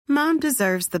Mom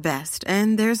deserves the best,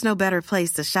 and there's no better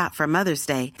place to shop for Mother's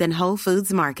Day than Whole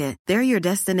Foods Market. They're your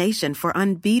destination for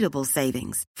unbeatable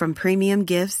savings, from premium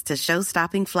gifts to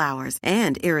show-stopping flowers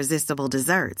and irresistible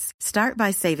desserts. Start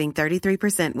by saving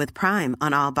 33% with Prime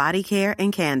on all body care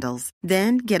and candles.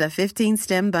 Then get a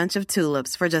 15-stem bunch of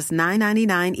tulips for just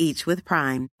 $9.99 each with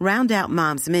Prime. Round out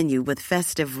Mom's menu with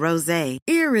festive rosé,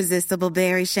 irresistible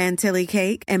berry chantilly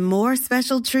cake, and more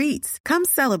special treats. Come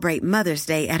celebrate Mother's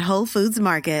Day at Whole Foods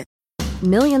Market.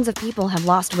 Millions of people have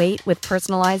lost weight with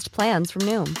personalized plans from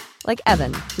Noom. Like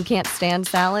Evan, who can't stand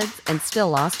salads and still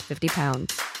lost 50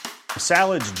 pounds.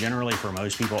 Salads generally for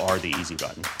most people are the easy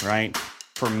button, right?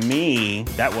 For me,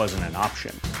 that wasn't an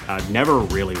option. I never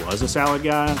really was a salad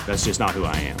guy. That's just not who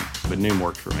I am. But Noom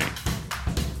worked for me.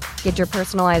 Get your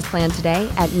personalized plan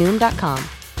today at Noom.com.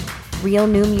 Real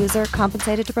Noom user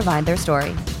compensated to provide their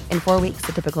story. In 4 weeks,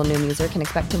 the typical Noom user can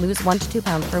expect to lose 1 to 2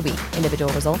 pounds per week.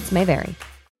 Individual results may vary.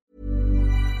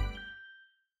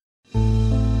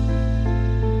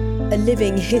 A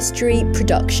Living History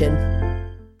production.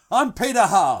 I'm Peter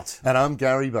Hart. And I'm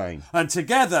Gary Bain. And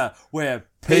together we're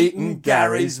Pete and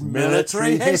Gary's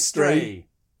Military History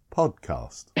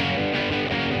Podcast.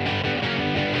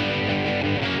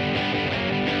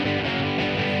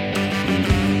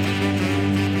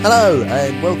 Hello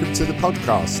and welcome to the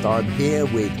podcast. I'm here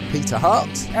with Peter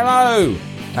Hart. Hello.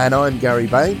 And I'm Gary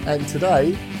Bain. And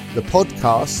today the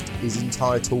podcast is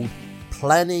entitled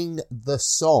Planning the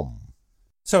Somme.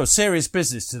 So, serious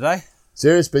business today.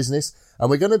 Serious business. And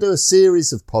we're going to do a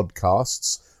series of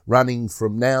podcasts running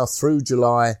from now through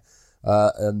July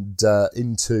and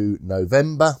into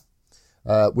November,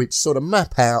 which sort of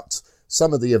map out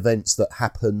some of the events that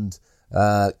happened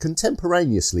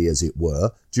contemporaneously, as it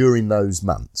were, during those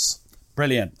months.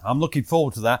 Brilliant. I'm looking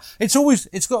forward to that. It's always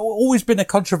been a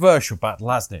controversial battle,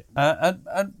 hasn't it?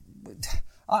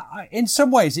 In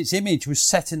some ways, its image was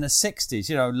set in the 60s,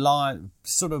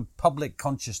 sort of public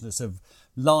consciousness of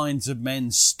lines of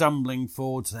men stumbling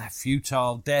forward to their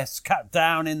futile deaths, cut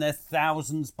down in their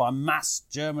thousands by massed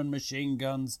German machine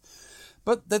guns.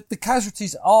 But the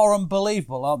casualties are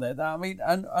unbelievable, aren't they? I mean,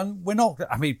 and we're not,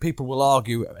 people will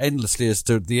argue endlessly as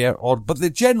to the odd, but the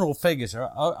general figures are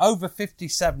over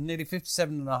nearly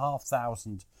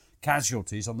 57,500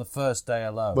 casualties on the first day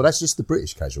alone. Well, that's just the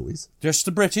British casualties. Just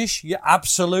the British? Yeah,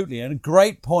 absolutely. And a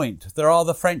great point. There are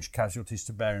the French casualties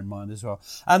to bear in mind as well.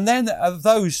 And then of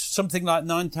those, something like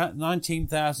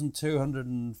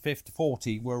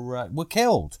 19,240 were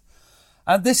killed.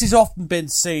 And this has often been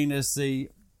seen as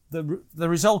the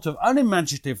result of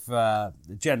unimaginative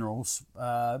generals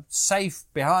safe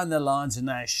behind their lines in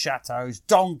their chateaux,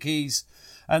 donkeys,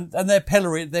 and they're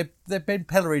pilloried. They've been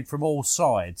pilloried from all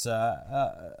sides.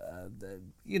 And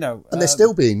they're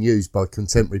still being used by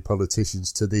contemporary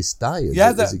politicians to this day.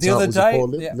 As the other day,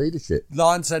 of poor leadership.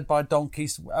 Lines led by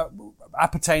donkeys,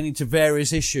 appertaining to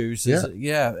various issues.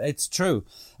 It's true.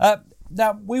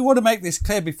 Now, we want to make this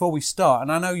clear before we start,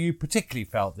 and I know you particularly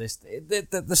felt this.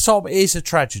 The Somme is a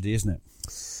tragedy, isn't it?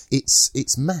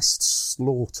 It's mass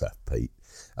slaughter, Pete,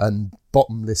 and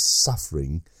bottomless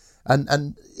suffering,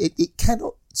 and it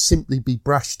cannot simply be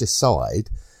brushed aside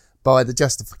by the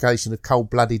justification of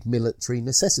cold-blooded military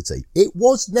necessity. It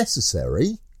was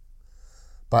necessary,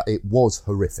 but it was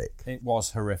horrific. It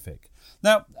was horrific.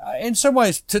 Now, in some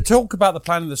ways, to talk about the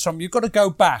plan of the Somme, you've got to go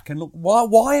back and look.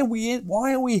 Why are we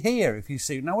here? If you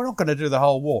see, now we're not going to do the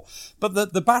whole war, but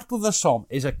the Battle of the Somme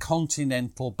is a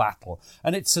continental battle,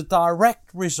 and it's a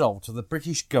direct result of the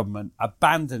British government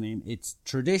abandoning its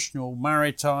traditional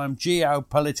maritime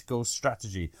geopolitical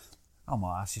strategy. I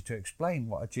might ask you to explain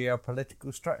what a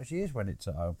geopolitical strategy is when it's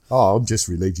at home. Oh, I'm just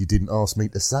relieved you didn't ask me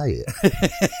to say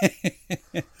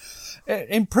it.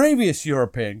 In previous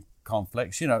European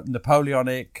conflicts,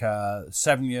 Napoleonic,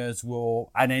 7 Years' War,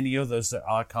 and any others that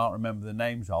I can't remember the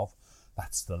names of.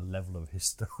 That's the level of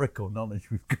historical knowledge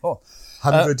we've got.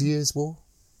 100 Years' War?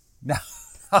 No,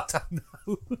 I don't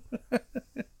know.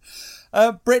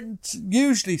 Britain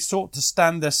usually sought to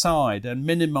stand aside and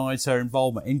minimise her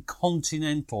involvement in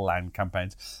continental land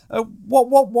campaigns. What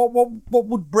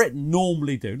would Britain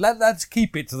normally do? Let's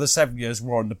keep it to the 7 Years'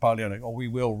 War and Napoleonic, or we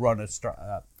will run a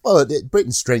Well,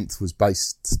 Britain's strength was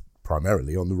based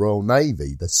primarily on the Royal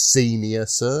Navy, the senior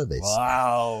service.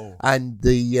 Wow. And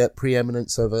the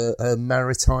preeminence of a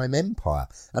maritime empire.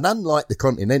 And unlike the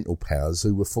continental powers,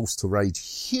 who were forced to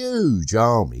raise huge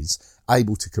armies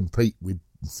able to compete with,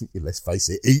 let's face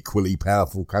it, equally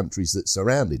powerful countries that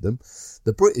surrounded them,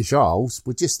 the British Isles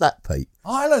were just that, Pete.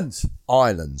 Islands.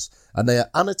 And they are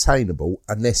unattainable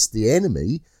unless the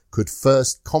enemy could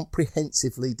first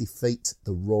comprehensively defeat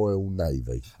the Royal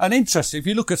Navy. And interesting, if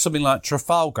you look at something like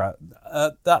Trafalgar,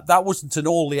 that wasn't an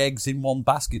all the eggs in one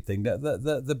basket thing.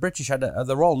 The British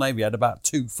the Royal Navy had about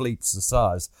 2 fleets the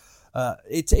size.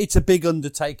 It's a big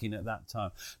undertaking at that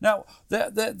time. Now,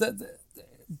 the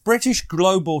British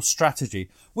global strategy,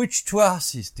 which to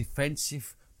us is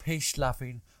defensive,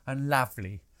 peace-loving and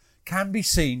lovely, can be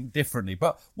seen differently.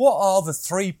 But what are the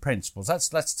 3 principles?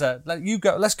 Let's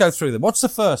go through them. What's the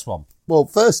first one? Well,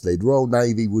 firstly, the Royal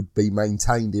Navy would be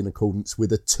maintained in accordance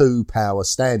with a 2-power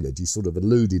standard. You sort of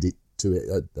alluded to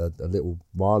it a little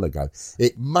while ago.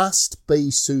 It must be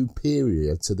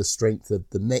superior to the strength of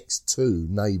the next 2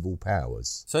 naval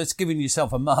powers. So it's giving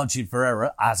yourself a margin for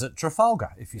error, as at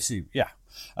Trafalgar, if you see. Yeah.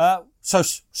 So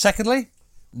secondly?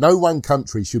 No one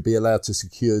country should be allowed to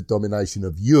secure domination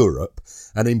of Europe,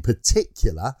 and in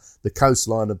particular the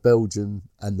coastline of Belgium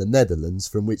and the Netherlands,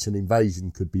 from which an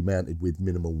invasion could be mounted with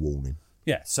minimal warning.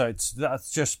 Yeah, so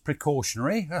that's just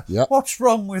precautionary. Yep. What's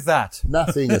wrong with that?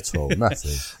 Nothing at all,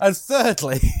 nothing. And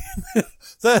thirdly,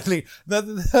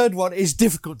 the third one is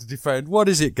difficult to defend. What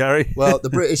is it, Gary? Well, the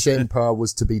British Empire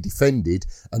was to be defended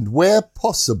and, where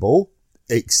possible,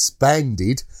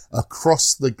 expanded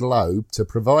across the globe to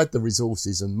provide the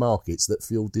resources and markets that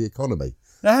fueled the economy.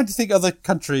 Now, how do you think other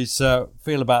countries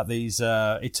feel about these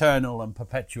eternal and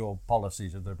perpetual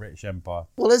policies of the British Empire?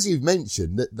 Well, as you've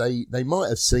mentioned, that they might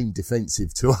have seemed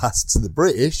defensive to us, to the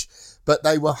British, but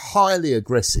they were highly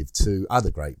aggressive to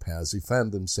other great powers who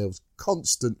found themselves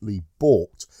constantly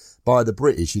balked by the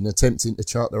British in attempting to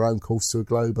chart their own course to a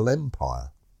global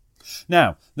empire.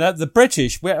 Now, the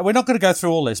British, we're not going to go through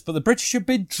all this, but the British have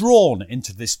been drawn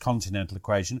into this continental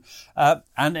equation,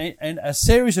 and in a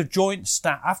series of joint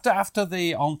after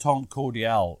the Entente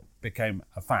Cordiale became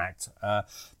a fact,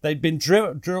 they'd been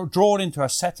drawn into a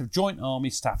set of joint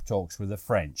army staff talks with the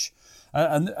French.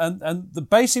 And the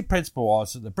basic principle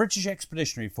was that the British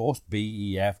Expeditionary Force,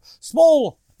 BEF,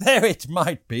 small there it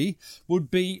might be, would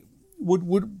the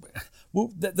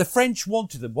French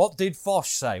wanted them. What did Foch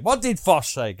say? What did Foch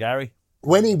say, Gary?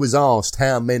 When he was asked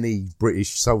how many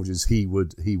British soldiers he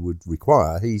would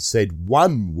require, he said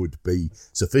 1 would be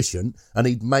sufficient, and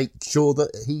he'd make sure that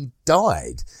he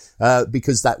died,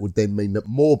 because that would then mean that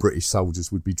more British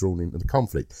soldiers would be drawn into the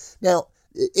conflict. Now,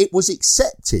 it was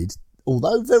accepted,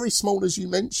 although very small as you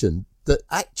mentioned, that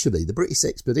actually the British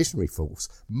Expeditionary Force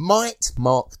might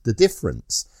mark the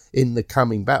difference in the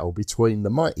coming battle between the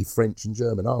mighty French and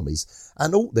German armies,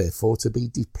 and ought therefore to be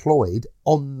deployed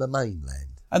on the mainland.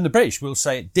 And the British will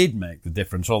say it did make the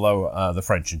difference, although the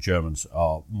French and Germans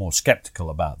are more sceptical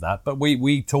about that. But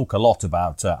we talk a lot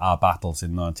about our battles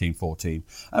in 1914,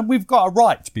 and we've got a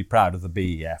right to be proud of the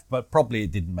BEF, but probably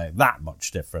it didn't make that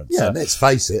much difference. Yeah, let's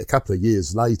face it, a couple of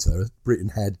years later,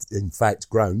 Britain had in fact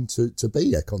grown to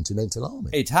be a continental army.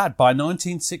 It had. By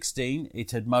 1916,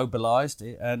 it had mobilised,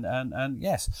 and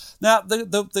yes. Now,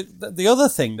 the other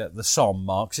thing that the Somme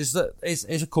marks is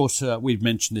of course, we've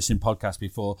mentioned this in podcasts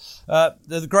before,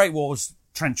 the Great War's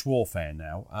trench warfare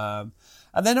now,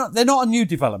 and they're not a new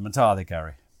development, are they,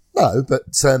 Gary? No, but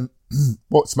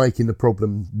what's making the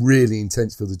problem really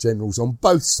intense for the generals on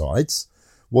both sides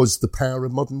was the power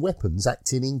of modern weapons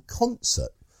acting in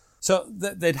concert. So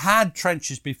they'd had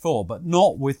trenches before, but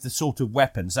not with the sort of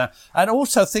weapons. And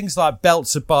also things like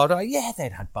belts of barbed wire. Yeah,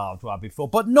 they'd had barbed wire before,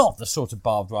 but not the sort of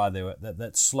barbed wire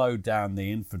that slowed down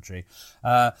the infantry.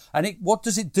 What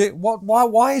does it do?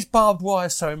 Why is barbed wire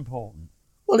so important?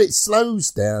 Well, it slows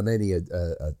down any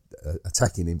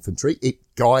attacking infantry. It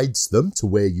guides them to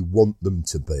where you want them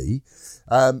to be.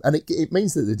 And it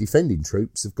means that the defending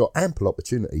troops have got ample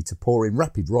opportunity to pour in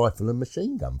rapid rifle and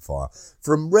machine gun fire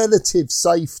from relative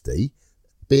safety,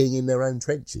 being in their own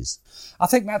trenches. I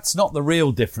think that's not the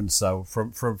real difference, though,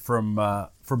 from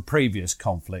previous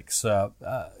conflicts.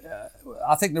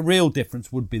 I think the real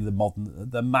difference would be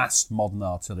the massed modern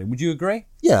artillery. Would you agree?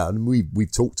 Yeah, and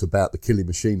we've talked about the killing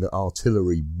machine that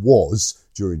artillery was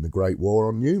during the Great War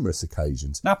on numerous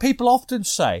occasions. Now, people often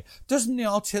say, doesn't the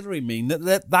artillery mean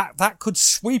that could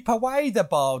sweep away the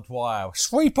barbed wire,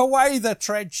 sweep away the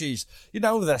trenches,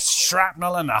 the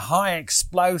shrapnel and the high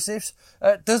explosives?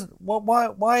 Why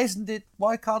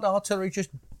can't artillery just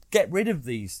get rid of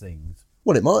these things?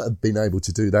 Well, it might have been able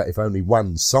to do that if only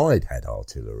one side had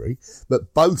artillery,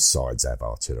 but both sides have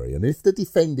artillery. And if the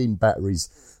defending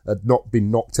batteries had not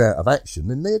been knocked out of action,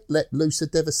 then they'd let loose a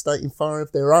devastating fire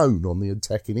of their own on the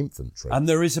attacking infantry. And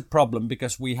there is a problem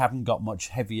because we haven't got much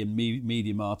heavy and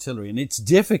medium artillery, and it's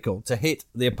difficult to hit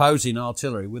the opposing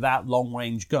artillery without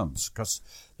long-range guns because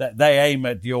they aim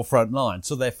at your front line,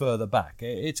 so they're further back.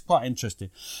 It's quite interesting.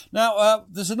 Now,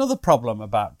 there's another problem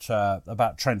about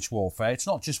trench warfare. It's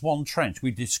not just one trench.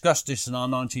 We discussed this in our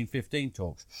 1915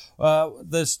 talks.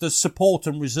 There's support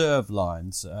and reserve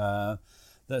lines.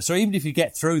 So even if you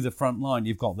get through the front line,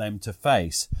 you've got them to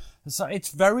face. So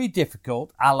it's very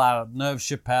difficult, a la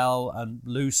Neuve-Chapelle and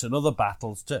Loos and other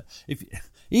battles,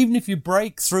 even if you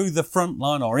break through the front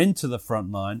line or into the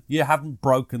front line, you haven't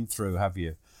broken through, have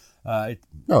you? No,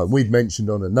 and we've mentioned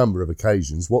on a number of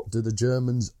occasions, what do the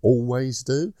Germans always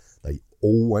do? They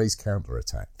always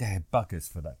counterattack. They're buggers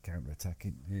for that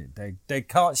counterattacking. They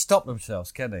can't stop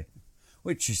themselves, can they?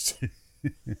 Which is...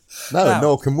 No,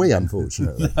 nor can we,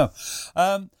 unfortunately. No.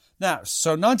 Now,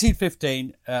 so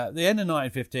 1915, the end of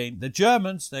 1915, the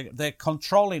Germans, they're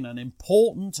controlling an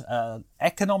important,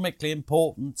 economically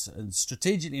important and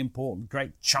strategically important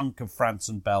great chunk of France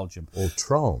and Belgium. Or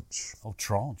tranche. Oh,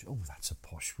 tranche. Oh, that's a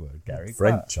posh word, Gary.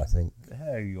 French, I think.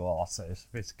 There you are, so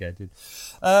sophisticated.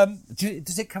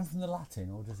 Does it come from the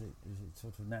Latin, or is it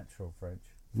sort of natural French?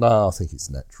 No, I think it's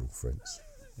natural French.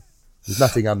 There's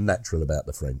nothing unnatural about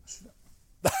the French.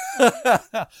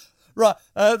 Right,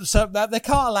 so they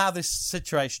can't allow this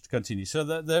situation to continue. So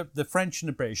the French and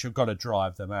the British have got to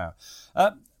drive them out.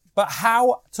 But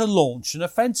how to launch an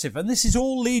offensive? And this is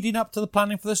all leading up to the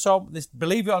planning for the Somme.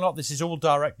 Believe it or not, this is all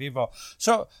directly involved.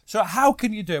 So how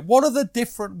can you do it? What are the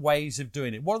different ways of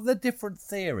doing it? What are the different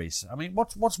theories? I mean,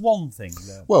 what's one thing?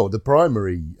 Well, the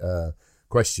primary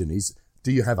question is,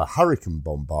 do you have a hurricane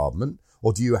bombardment,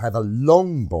 or do you have a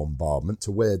long bombardment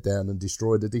to wear down and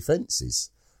destroy the defences?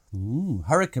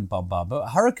 Hurricane bombardment.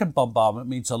 Hurricane bombardment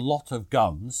means a lot of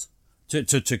guns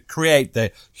to create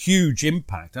the huge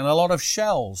impact and a lot of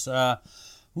shells.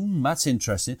 That's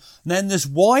interesting. And then there's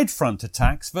wide front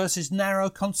attacks versus narrow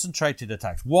concentrated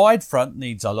attacks. Wide front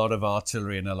needs a lot of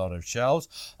artillery and a lot of shells.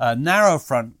 Narrow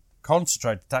front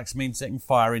concentrated attacks means they can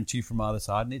fire into you from either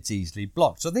side and it's easily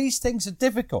blocked. So these things are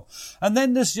difficult. And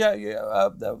then there's the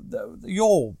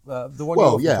one.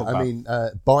 Well, yeah, I mean,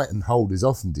 bite and hold is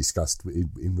often discussed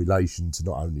in relation to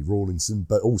not only Rawlinson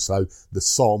but also the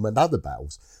Somme and other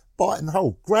battles. Bite and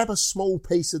hold. Grab a small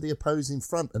piece of the opposing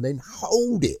front and then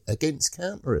hold it against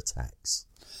counterattacks.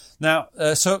 Now,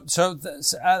 that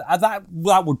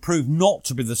would prove not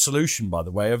to be the solution, by the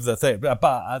way, of the thing, but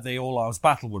the all-arms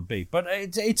battle would be. But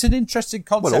it's an interesting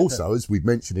concept. Well, also, as we've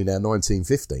mentioned in our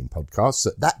 1915 podcasts,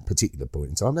 at that particular point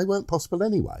in time, they weren't possible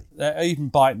anyway. Even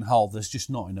bite and hold, there's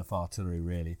just not enough artillery,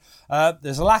 really.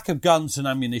 There's a lack of guns and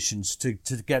ammunition to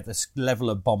get this level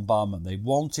of bombardment they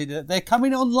wanted. They're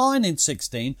coming online in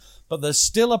 16, but there's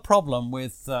still a problem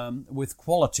with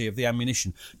quality of the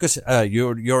ammunition because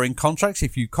you're in contracts.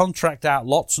 If you contract out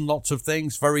lots and lots of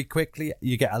things very quickly,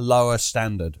 you get a lower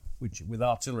standard, which with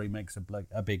artillery makes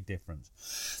a big difference.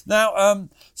 Now,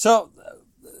 so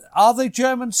are the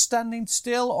Germans standing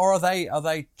still, or are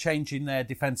they changing their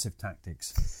defensive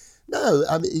tactics? No,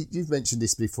 I mean, you've mentioned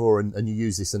this before, and you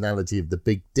use this analogy of the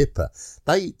Big Dipper.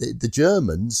 The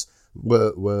Germans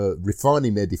were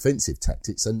refining their defensive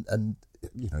tactics and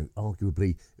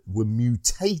arguably were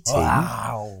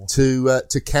mutating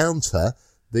to counter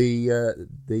the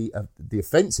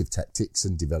offensive tactics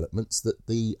and developments that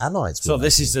the Allies were making.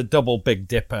 This is a double Big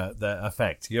Dipper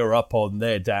effect. You're up on,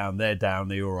 they're down,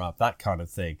 you're up, that kind of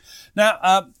thing.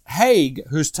 Now, Haig,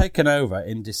 who's taken over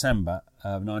in December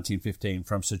of 1915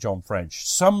 from Sir John French,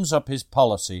 sums up his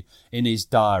policy in his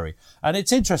diary. And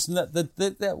it's interesting that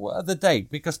the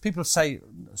date, because people say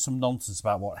some nonsense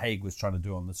about what Haig was trying to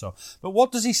do on the Somme. But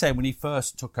what does he say when he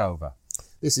first took over?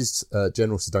 This is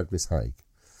General Sir Douglas Haig.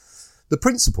 The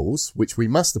principles which we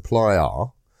must apply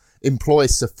are: employ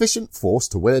sufficient force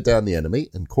to wear down the enemy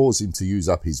and cause him to use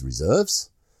up his reserves.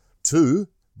 2.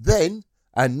 Then,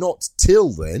 and not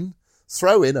till then,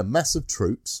 throw in a mass of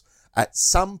troops at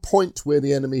some point where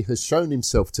the enemy has shown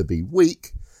himself to be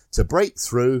weak, to break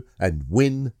through and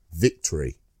win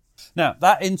victory. Now,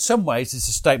 that in some ways is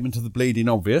a statement of the bleeding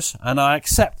obvious, and I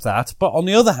accept that. But on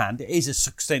the other hand, it is a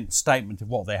succinct statement of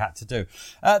what they had to do.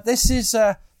 This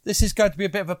is going to be a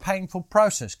bit of a painful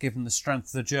process, given the strength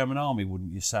of the German army,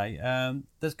 wouldn't you say?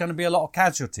 There's going to be a lot of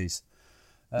casualties.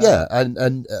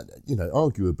 And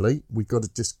arguably, we've got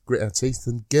to just grit our teeth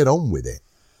and get on with it.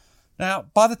 Now,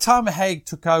 by the time Haig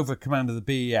took over command of the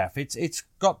BEF, it's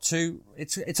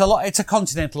a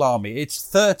continental army. It's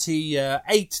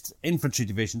 38 infantry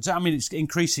divisions. I mean, it's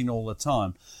increasing all the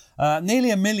time. Nearly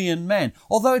 1 million men.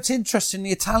 Although it's interesting,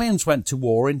 the Italians went to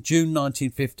war in June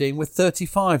 1915 with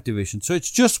 35 divisions. So it's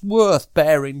just worth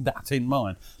bearing that in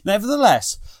mind.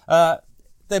 Nevertheless, the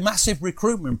massive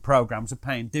recruitment programs are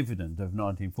paying dividend of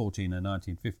 1914 and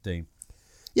 1915.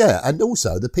 Yeah, and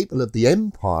also the people of the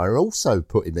Empire also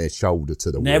putting their shoulder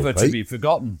to the wheel. Never to be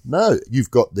forgotten. No, you've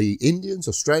got the Indians,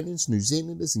 Australians, New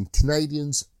Zealanders and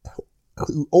Canadians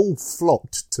who all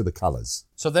flocked to the colours.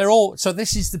 So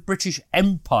this is the British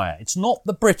Empire. It's not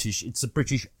the British, it's the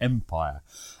British Empire.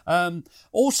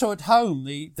 Also at home,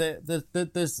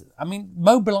 there's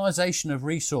mobilisation of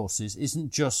resources isn't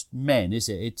just men, is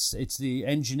it? It's the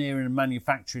engineering and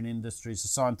manufacturing industries, the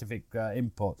scientific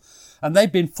input. And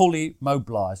they've been fully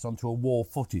mobilised onto a war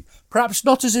footing. Perhaps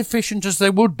not as efficient as they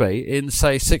would be in,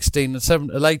 say,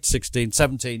 late 16,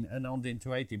 17 and on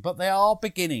into 18. But they are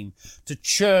beginning to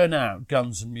churn out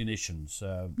guns and munitions.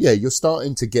 Yeah, you're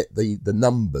starting to get the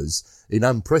numbers in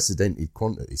unprecedented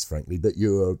quantities, frankly, that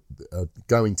you are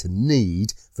going to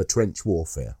need for trench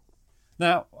warfare.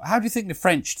 Now, how do you think the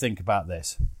French think about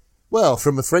this? Well,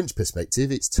 from a French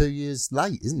perspective, it's 2 years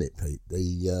late, isn't it, Pete?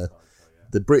 The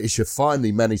British have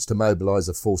finally managed to mobilise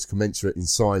a force commensurate in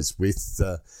size with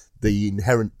the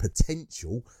inherent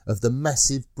potential of the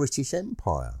massive British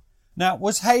Empire. Now,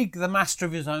 was Haig the master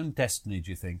of his own destiny,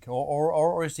 do you think?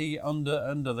 Or is he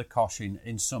under the cosh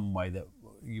in some way that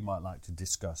you might like to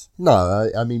discuss?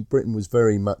 No, I mean, Britain was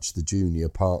very much the junior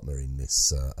partner in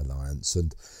this alliance,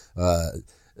 and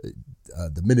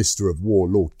the Minister of War,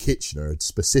 Lord Kitchener, had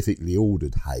specifically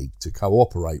ordered Haig to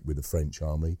cooperate with the French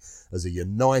army as a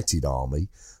united army,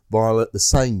 while at the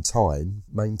same time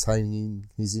maintaining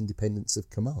his independence of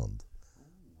command.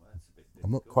 I'm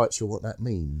not quite sure what that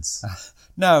means.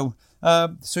 No,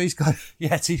 so he's got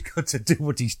to do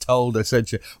what he's told,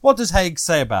 essentially. What does Haig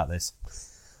say about this?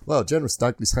 Well, General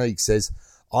Douglas Haig says,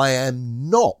 I am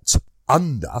not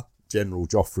under General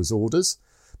Joffre's orders,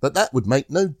 but that would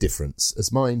make no difference,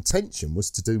 as my intention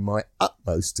was to do my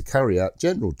utmost to carry out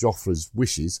General Joffre's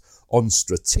wishes on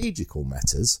strategical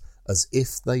matters as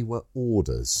if they were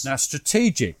orders. Now,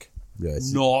 strategic,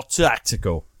 yes, not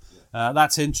tactical.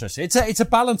 That's interesting. It's a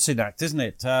balancing act, isn't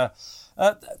it?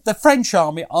 The French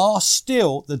army are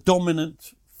still the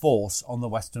dominant force on the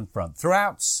Western Front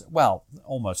throughout, well,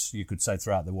 almost you could say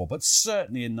throughout the war, but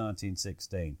certainly in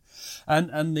 1916.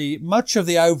 And much of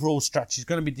the overall strategy is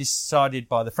going to be decided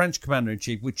by the French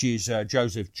commander-in-chief, which is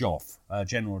Joseph Joffre,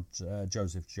 General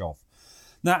Joseph Joffre.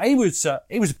 Now, he was a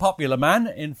popular man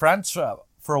in France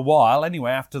for a while,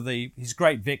 anyway, after his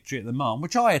great victory at the Marne,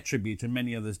 which I attribute, and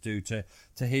many others do, to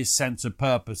his sense of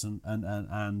purpose and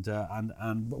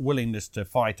willingness to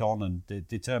fight on and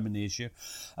determine the issue.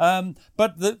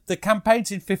 But the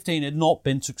campaigns in 15 had not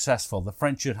been successful. The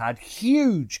French had had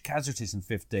huge casualties in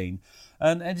 15,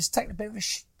 and it's taken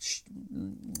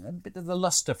a bit of the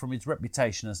lustre from his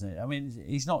reputation, hasn't it? I mean,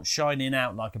 he's not shining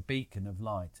out like a beacon of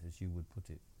light, as you would put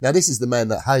it. Now, this is the man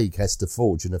that Haig has to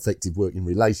forge an effective working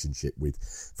relationship with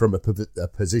from a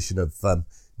position of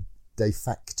de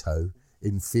facto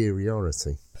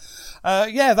inferiority.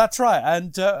 Yeah, that's right.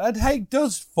 And Haig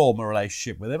does form a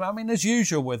relationship with him. I mean, as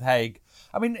usual with Haig,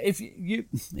 I mean, if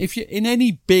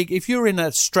you're in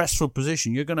a stressful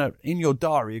position, you're gonna, in your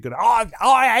diary, you're gonna,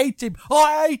 I hate him,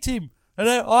 and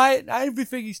I hate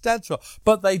everything he stands for.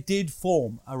 But they did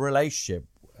form a relationship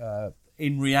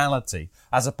in reality,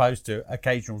 as opposed to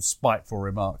occasional spiteful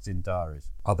remarks in diaries.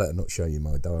 I better not show you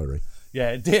my diary.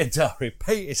 Yeah, dear diary,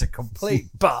 Pete is a complete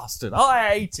bastard. I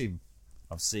hate him.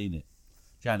 I've seen it.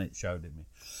 Janet showed it me.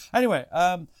 Anyway,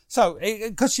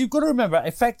 because you've got to remember,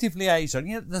 effective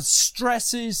liaison, the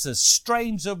stresses, the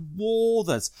strains of war,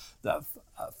 there's the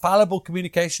fallible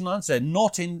communication lines. They're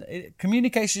not in...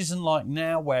 Communication isn't like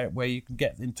now where you can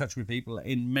get in touch with people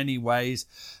in many ways.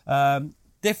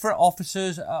 Different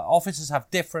officers have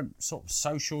different sort of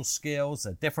social skills,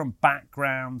 different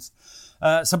backgrounds.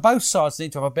 So both sides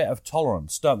need to have a bit of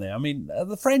tolerance, don't they? I mean,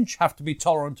 the French have to be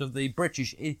tolerant of the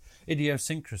British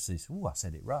idiosyncrasies. Oh, I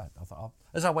said it right. I thought,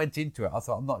 as I went into it, I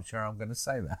thought, I'm not sure I'm going to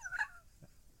say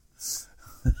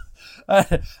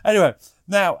that. Anyway,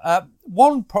 now,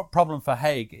 one problem for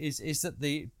Haig is that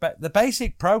the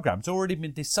basic programme's already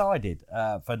been decided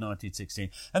for 1916.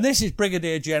 And this is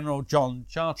Brigadier General John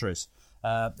Charteris,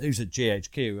 who's at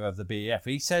GHQ of the BEF.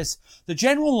 He says, the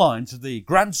general lines of the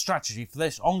grand strategy for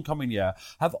this oncoming year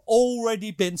have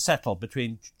already been settled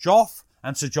between Joffre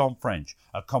and Sir John French,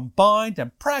 a combined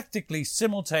and practically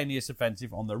simultaneous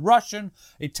offensive on the Russian,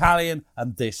 Italian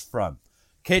and this front.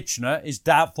 Kitchener is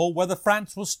doubtful whether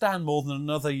France will stand more than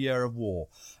another year of war,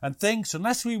 and thinks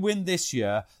unless we win this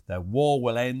year, their war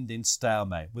will end in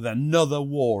stalemate, with another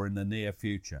war in the near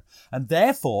future, and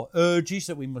therefore urges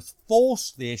that we must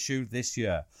force the issue this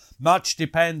year. Much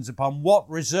depends upon what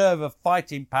reserve of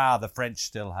fighting power the French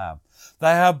still have.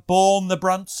 They have borne the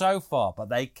brunt so far, but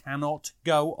they cannot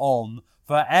go on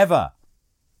forever.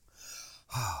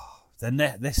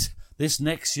 This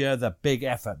next year, the big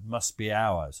effort must be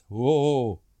ours.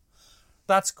 Whoa,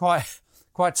 that's quite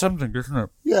something, isn't it?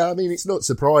 Yeah, I mean, it's not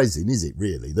surprising, is it,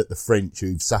 really, that the French,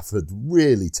 who've suffered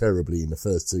really terribly in the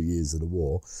first 2 years of the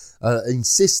war, are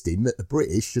insisting that the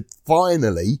British should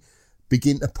finally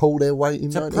begin to pull their weight in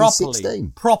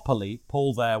 1916. Properly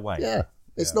pull their weight. Yeah,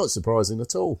 it's not surprising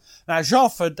at all. Now,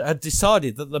 Joffre had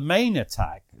decided that the main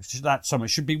attack that summer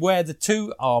should be where the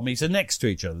two armies are next to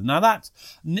each other. Now,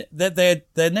 they're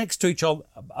next to each other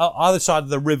either side of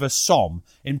the River Somme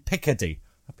in Picardy.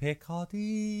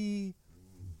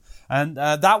 And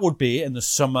that would be in the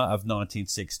summer of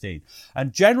 1916.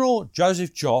 And General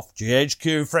Joseph Joffre,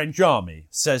 GHQ French Army,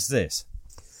 says this.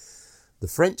 The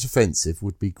French offensive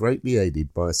would be greatly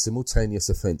aided by a simultaneous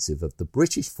offensive of the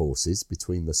British forces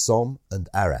between the Somme and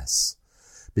Arras.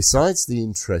 Besides the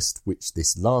interest which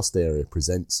this last area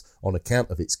presents on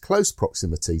account of its close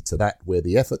proximity to that where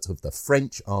the effort of the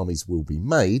French armies will be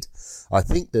made, I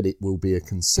think that it will be a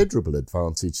considerable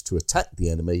advantage to attack the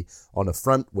enemy on a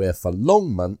front where for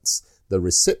long months the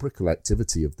reciprocal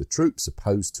activity of the troops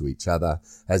opposed to each other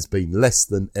has been less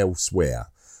than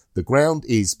elsewhere. The ground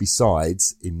is,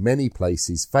 besides, in many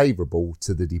places favourable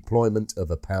to the deployment of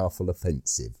a powerful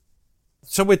offensive.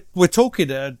 So we're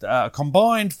talking a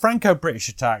combined Franco-British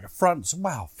attack, fronts,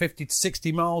 50 to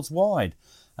 60 miles wide.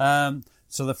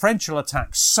 So the French will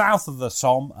attack south of the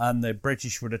Somme and the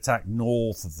British would attack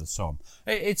north of the Somme.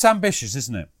 It's ambitious,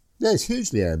 isn't it? Yeah, it's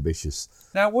hugely ambitious.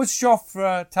 Now, was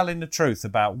Joffre telling the truth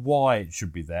about why it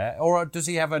should be there, or does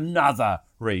he have another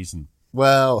reason?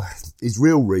 Well, his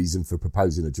real reason for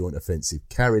proposing a joint offensive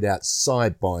carried out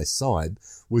side by side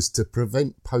was to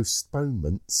prevent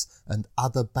postponements and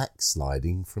other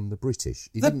backsliding from the British.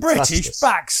 The British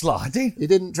backsliding? He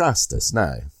didn't trust us,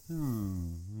 no.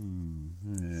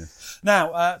 Yeah.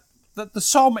 Now, the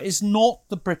Somme is not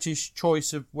the British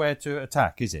choice of where to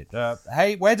attack, is it?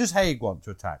 Where does Haig want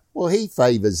to attack? Well, he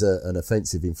favours an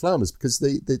offensive in Flanders because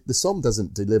the Somme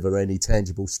doesn't deliver any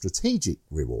tangible strategic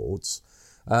rewards.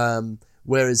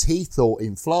 Whereas he thought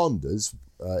in Flanders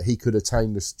he could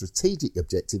attain the strategic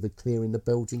objective of clearing the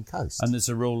Belgian coast. And there's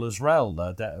a ruler's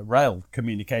rail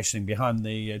communication behind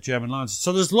the German lines.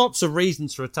 So there's lots of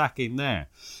reasons for attacking there.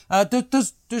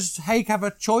 Does Haig have a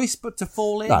choice but to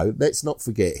fall in? No, let's not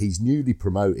forget he's newly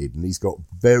promoted and he's got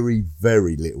very,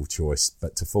 very little choice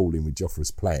but to fall in with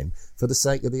Joffre's plan for the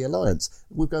sake of the alliance.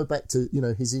 We'll go back to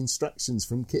his instructions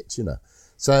from Kitchener.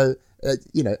 So,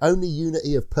 only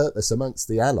unity of purpose amongst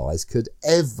the Allies could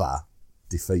ever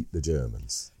defeat the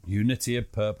Germans. Unity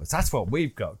of purpose. That's what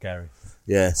we've got, Gary.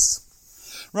 Yes.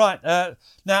 Right.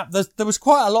 Now, there was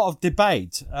quite a lot of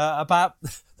debate about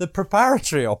the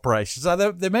preparatory operations. So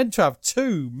they're meant to have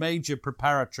two major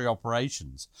preparatory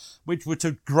operations, which were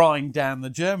to grind down the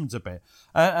Germans a bit.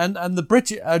 And the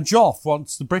British, Joffre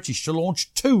wants the British to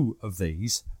launch two of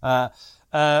these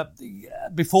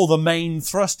before the main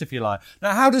thrust, if you like.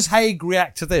 Now, how does Haig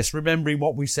react to this, remembering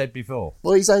what we said before?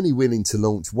 Well, he's only willing to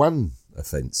launch one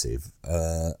offensive,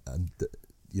 and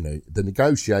the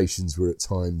negotiations were at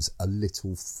times a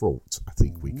little fraught, I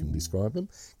think we can describe them,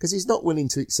 because he's not willing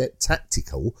to accept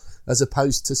tactical as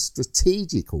opposed to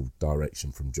strategical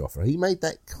direction from Joffre. He made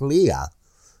that clear.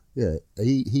 Yeah,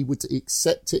 he would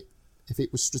accept it if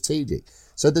it was strategic.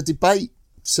 So the debate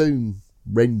soon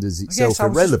renders itself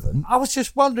irrelevant. I was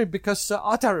just wondering because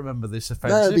I don't remember this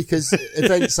offensive. No, because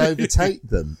events overtake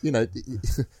them.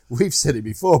 We've said it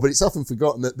before, but it's often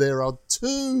forgotten that there are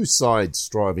two sides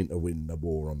striving to win the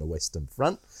war on the Western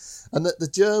Front, and that the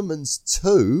Germans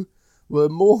too were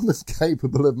more than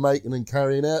capable of making and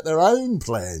carrying out their own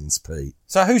plans, Pete.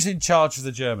 So who's in charge of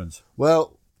the Germans?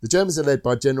 Well, the Germans are led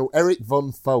by General Erich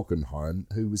von Falkenhayn,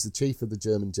 who was the chief of the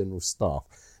German General Staff.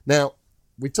 Now,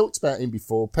 we talked about him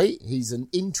before, Pete. He's an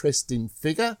interesting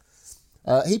figure.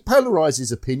 He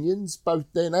polarises opinions both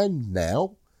then and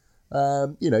now.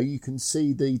 You can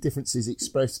see the differences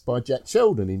expressed by Jack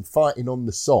Sheldon in Fighting on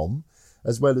the Somme,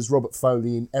 as well as Robert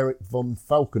Foley in Erich von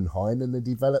Falkenhayn and the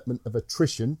Development of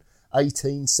Attrition,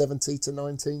 1870 to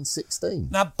 1916.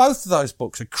 Now, both of those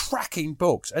books are cracking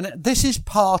books, and this is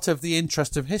part of the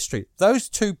interest of history. Those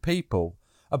two people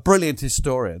are brilliant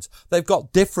historians. They've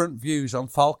got different views on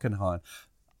Falkenhayn.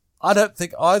 I don't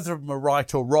think either of them are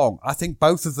right or wrong. I think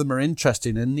both of them are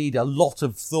interesting and need a lot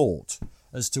of thought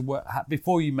as to what,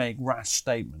 before you make rash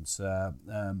statements.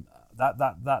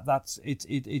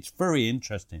 It's very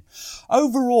interesting.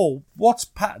 Overall, what's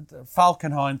Pat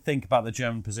Falkenhayn think about the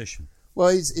German position? Well,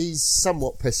 he's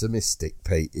somewhat pessimistic,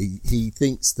 Pete. He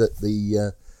thinks that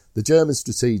the German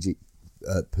strategic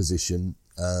position.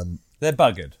 They're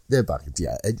buggered. They're buggered,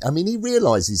 yeah. I mean, he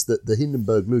realises that the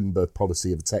Hindenburg-Ludendorff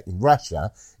policy of attacking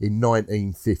Russia in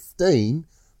 1915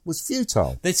 was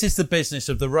futile. This is the business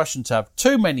of the Russians have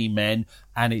too many men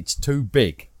and it's too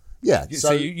big. Yeah.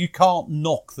 So you can't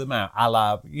knock them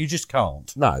out, you just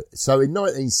can't. No. So in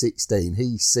 1916,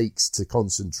 he seeks to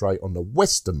concentrate on the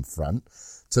Western Front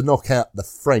to knock out the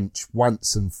French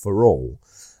once and for all.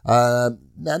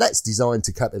 Now that's designed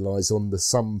to capitalise on the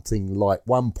something like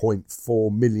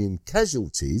 1.4 million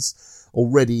casualties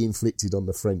already inflicted on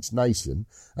the French nation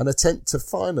and attempt to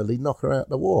finally knock her out of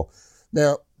the war.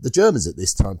 Now, the Germans at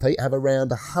this time, Pete, have around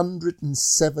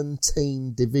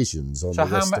 117 divisions on the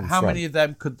Western Front. So how many of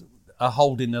them are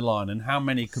holding the line and how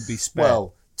many could be spared?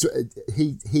 Well,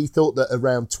 he thought that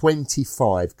around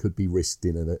 25 could be risked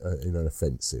in an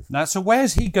offensive. Now, so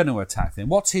where's he going to attack then?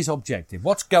 What's his objective?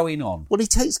 What's going on? Well, he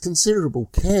takes considerable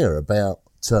care about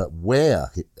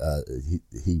where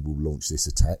he will launch this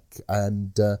attack,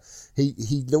 and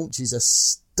he launches a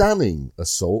stunning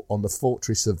assault on the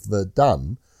fortress of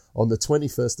Verdun on the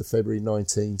 21st of February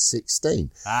 1916.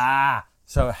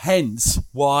 So hence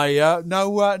why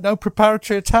no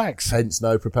preparatory attacks. Hence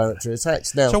no preparatory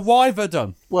attacks. Now, so why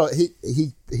Verdun? Well,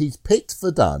 he's picked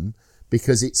Verdun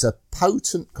because it's a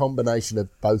potent combination of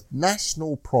both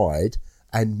national pride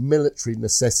and military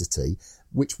necessity,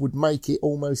 which would make it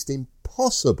almost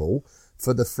impossible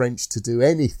for the French to do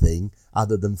anything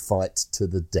other than fight to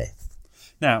the death.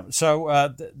 Now,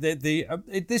 so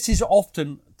this is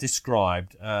often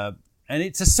described. And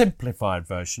it's a simplified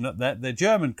version. The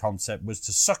German concept was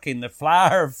to suck in the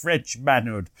flower of French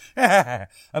manhood and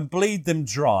bleed them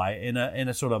dry in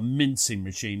a sort of mincing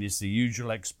machine is the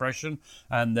usual expression.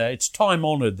 And it's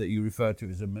time-honoured that you refer to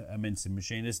it as a mincing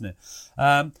machine, isn't it?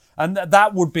 And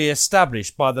that would be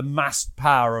established by the massed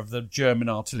power of the German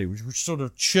artillery, which would sort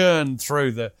of churn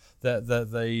through the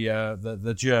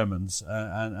Germans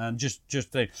and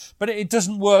just think. But it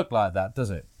doesn't work like that, does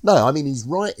it? No, I mean, he's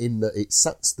right in that it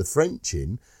sucks the French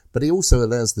in, but he also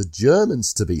allows the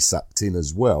Germans to be sucked in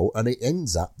as well, and it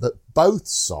ends up that both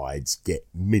sides get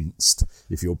minced,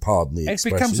 if you'll pardon the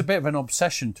expression. It becomes a bit of an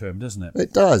obsession to him, doesn't it?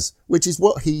 It does, which is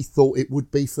what he thought it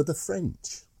would be for the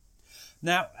French.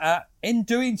 Now, in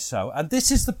doing so, and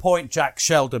this is the point Jack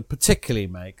Sheldon particularly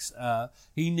makes,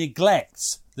 he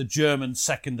neglects the German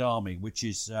Second Army, which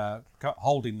is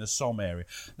holding the Somme area.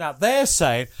 Now, they're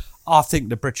saying, I think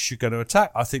the British are going to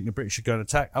attack.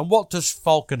 And what does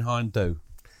Falkenhayn do?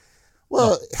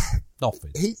 Well, nothing.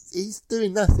 He's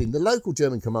doing nothing. The local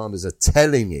German commanders are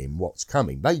telling him what's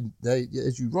coming. They,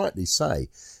 as you rightly say,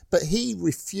 but he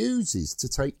refuses to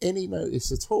take any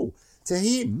notice at all. To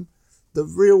him, the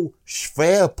real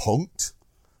Schwerpunkt,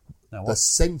 the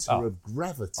centre of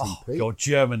gravity, Pete. Your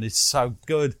German is so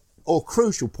good. Or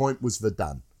crucial point was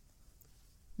Verdun.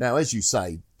 Now, as you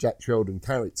say, Jack Sheldon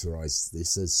characterised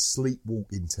this as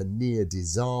sleepwalking to near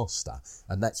disaster,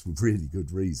 and that's with really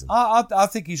good reason. I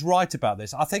think he's right about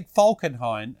this. I think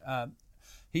Falkenhayn,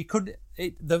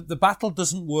 the battle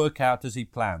doesn't work out as he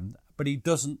planned, but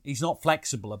he's not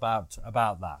flexible about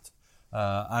that.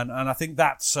 And I think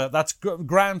that's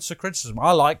grounds for criticism.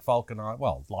 I like Falkenhayn.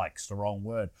 Well, like's the wrong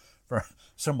word for a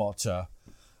somewhat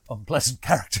unpleasant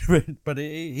character, but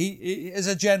he as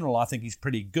a general, I think he's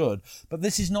pretty good. But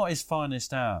this is not his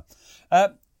finest hour.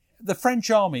 The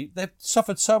French army, they've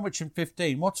suffered so much in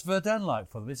 15. What's Verdun like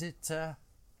for them? Is it?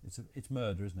 It's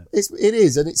murder, isn't it? It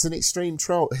is, and it's an extreme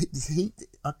trial.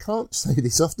 I can't say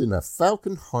this often enough.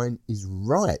 Falkenhayn is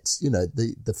right. You know,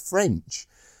 the French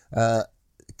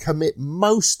commit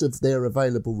most of their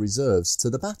available reserves to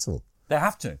the battle. They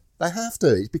have to.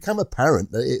 It's become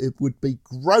apparent that it would be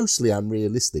grossly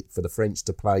unrealistic for the French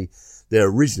to play their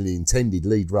originally intended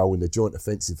lead role in the joint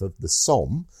offensive of the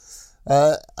Somme.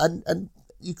 And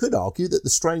you could argue that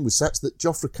the strain was such that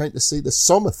Joffre came to see the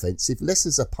Somme offensive less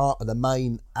as a part of the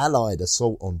main Allied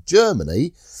assault on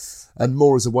Germany and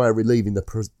more as a way of relieving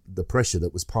the pressure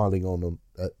that was piling on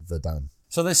at Verdun.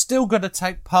 So they're still going to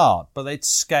take part, but they'd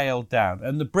scaled down.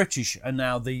 And the British are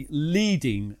now the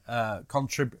leading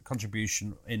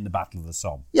contribution in the Battle of the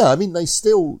Somme. Yeah, I mean, they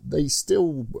still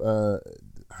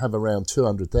have around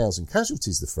 200,000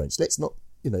 casualties, the French.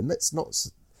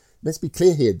 Let's be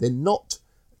clear here. They're not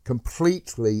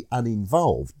completely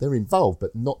uninvolved. They're involved,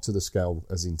 but not to the scale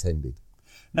as intended.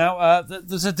 Now,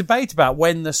 there's a debate about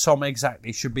when the Somme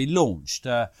exactly should be launched.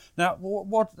 Now,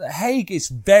 what Haig is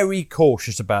very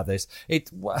cautious about this.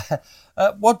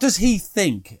 What does he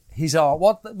think?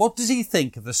 What does he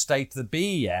think of the state of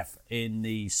the BEF in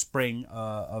the spring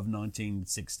of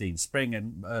 1916, spring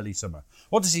and early summer?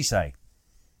 What does he say?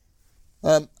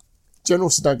 General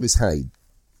Sir Douglas Haig,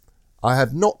 I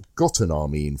have not got an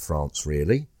army in France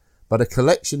really, but a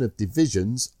collection of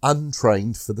divisions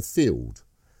untrained for the field.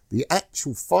 The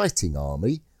actual fighting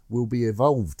army will be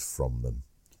evolved from them.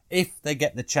 If they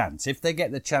get the chance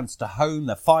to hone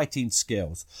their fighting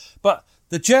skills. But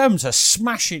the Germans are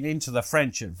smashing into the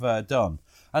French at Verdun,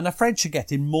 and the French are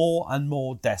getting more and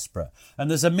more desperate. And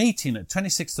there's a meeting at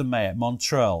 26th of May at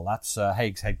Montreuil, that's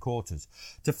Haig's headquarters,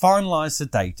 to finalise the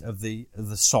date of the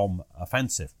Somme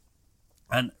offensive.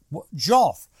 And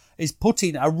Joffre is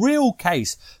putting a real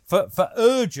case for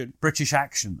urgent British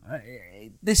action.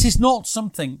 This is not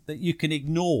something that you can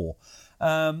ignore.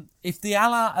 If the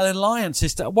alliance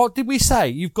is what did we say?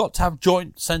 You've got to have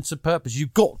joint sense of purpose.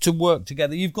 You've got to work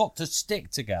together. You've got to stick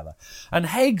together. And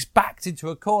Haig's backed into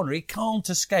a corner. He can't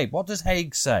escape. What does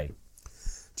Haig say?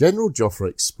 General Joffre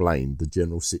explained the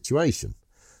general situation.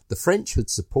 The French had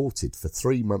supported for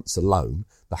 3 months alone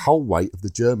the whole weight of the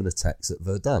German attacks at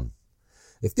Verdun.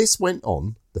 If this went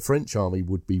on, the French army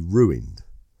would be ruined.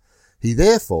 He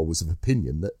therefore was of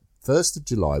opinion that 1st of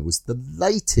July was the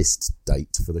latest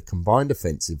date for the combined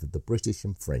offensive of the British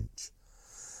and French.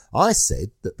 I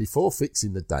said that before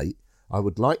fixing the date, I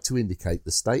would like to indicate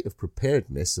the state of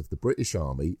preparedness of the British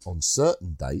Army on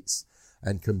certain dates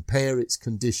and compare its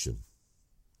condition.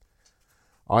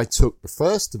 I took the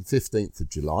 1st and 15th of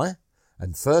July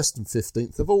and 1st and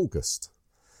 15th of August.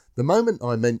 The moment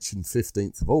I mentioned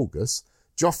 15th of August,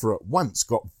 Joffre at once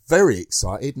got very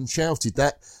excited and shouted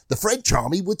that the French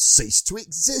army would cease to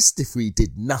exist if we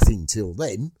did nothing till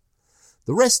then.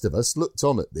 The rest of us looked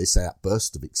on at this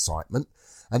outburst of excitement,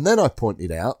 and then I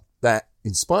pointed out that,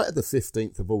 in spite of the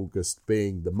 15th of August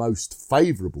being the most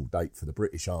favourable date for the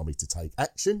British Army to take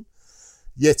action,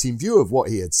 yet in view of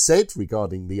what he had said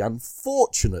regarding the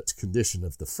unfortunate condition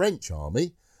of the French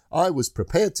army, I was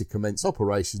prepared to commence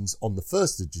operations on the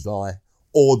 1st of July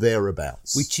or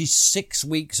thereabouts. Which is 6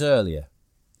 weeks earlier.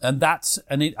 And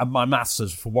my maths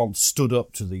has for once stood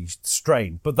up to the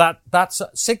strain. But that's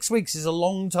 6 weeks is a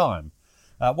long time.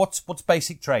 What's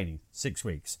basic training? 6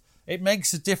 weeks. It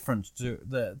makes a difference to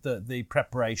the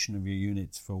preparation of your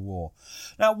units for war.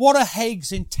 Now, what are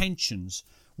Haig's intentions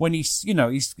when he's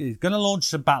going to launch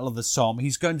the Battle of the Somme?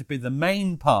 He's going to be the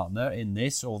main partner in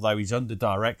this, although he's under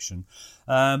direction.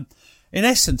 In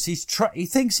essence, he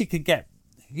thinks he could get.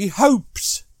 He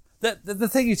hopes. The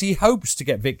thing is, he hopes to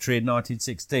get victory in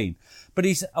 1916, but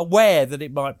he's aware that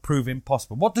it might prove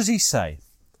impossible. What does he say?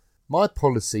 My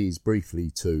policy is briefly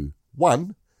to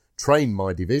 1. Train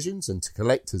my divisions and to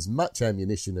collect as much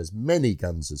ammunition, as many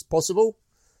guns as possible.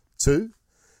 2.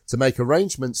 To make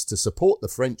arrangements to support the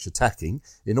French attacking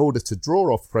in order to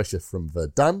draw off pressure from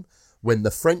Verdun when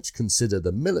the French consider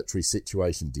the military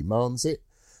situation demands it,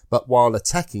 but while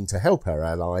attacking to help our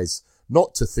allies,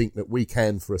 not to think that we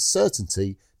can for a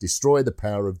certainty destroy the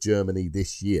power of Germany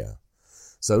this year.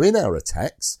 So in our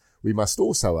attacks, we must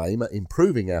also aim at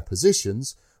improving our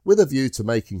positions with a view to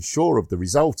making sure of the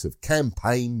result of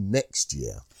campaign next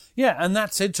year. Yeah, and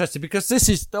that's interesting because this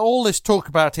is all this talk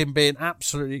about him being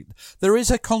absolutely. There is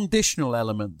a conditional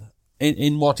element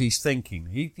in what he's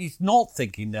thinking. He's not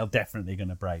thinking they're definitely going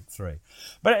to break through.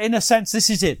 But in a sense, this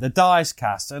is it. The die is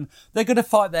cast, and they're going to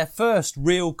fight their first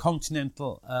real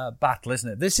continental battle, isn't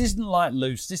it? This isn't like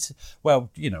Loos. It's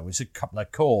a couple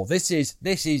of corps. This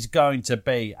is going to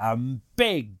be a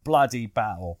big bloody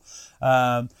battle,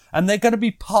 and they're going to be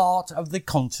part of the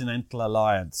Continental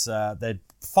Alliance. They're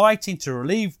fighting to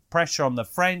relieve pressure on the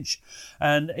French,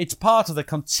 and it's part of the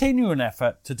continuing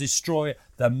effort to destroy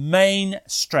the main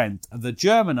strength of the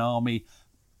German army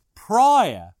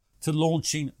prior to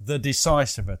launching the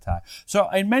decisive attack. So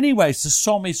in many ways, the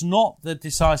Somme is not the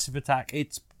decisive attack,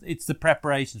 it's the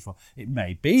preparations for it. It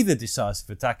may be the decisive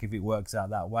attack if it works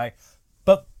out that way,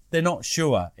 but they're not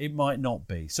sure. It might not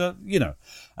be. So,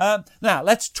 now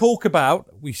let's talk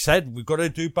about, we said we've got to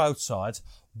do both sides.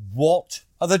 What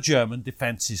are the German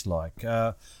defences like?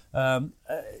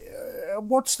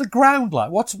 What's the ground like?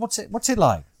 What's it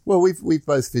like? Well, we've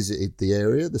both visited the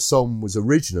area. The Somme was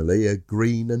originally a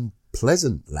green and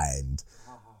pleasant land.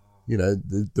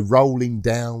 The rolling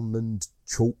down and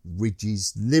chalk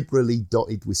ridges, liberally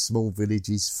dotted with small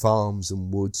villages, farms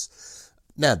and woods.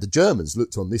 Now, the Germans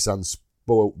looked on this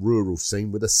spoilt rural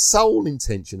scene with the sole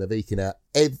intention of eking out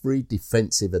every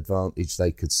defensive advantage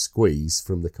they could squeeze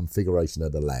from the configuration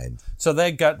of the land. So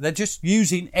they're just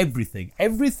using everything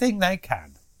they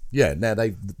can. Yeah, now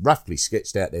they've roughly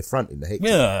sketched out their front in the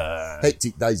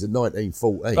hectic days of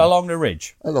 1914. Along the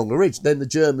ridge. Along the ridge. Then the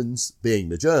Germans, being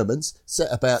the Germans, set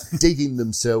about digging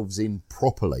themselves in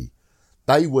properly.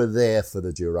 They were there for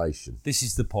the duration. This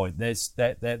is the point. They've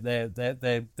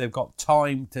got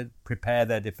time to prepare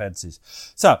their defences.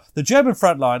 So the German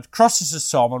front line crosses the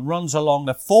Somme and runs along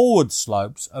the forward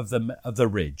slopes of the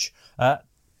ridge.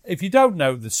 If you don't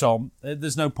know the Somme,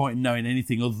 there's no point in knowing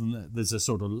anything other than that there's a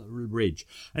sort of ridge.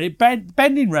 And it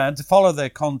bending round to follow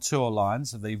their contour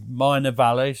lines of the minor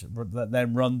valleys that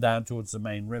then run down towards the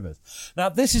main rivers. Now,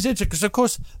 this is interesting because, of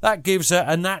course, that gives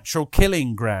a natural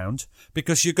killing ground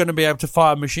because you're going to be able to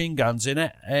fire machine guns in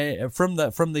it from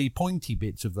the pointy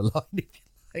bits of the line, if you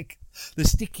like. The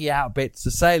sticky out bits, the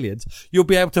salients, you'll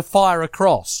be able to fire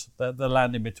across the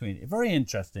land in between. Very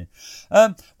interesting.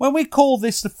 When we call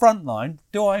this the front line,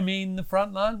 do I mean the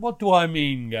front line? What do I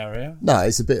mean, Gary? No,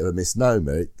 it's a bit of a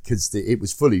misnomer because it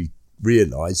was fully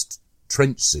realised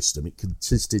trench system. It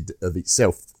consisted of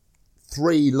itself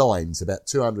 3 lines about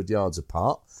 200 yards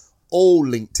apart, all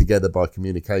linked together by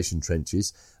communication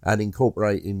trenches and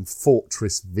incorporating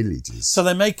fortress villages. So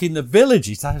they're making the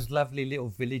villages, those lovely little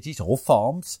villages or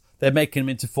farms, they're making them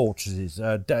into fortresses,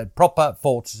 proper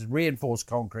fortresses, reinforced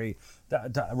concrete.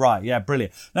 Right, yeah,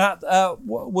 brilliant. Now,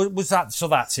 was that, so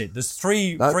that's it. There's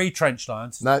three trench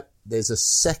lines. No, there's a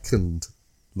second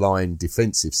line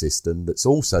defensive system that's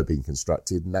also been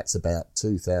constructed, and that's about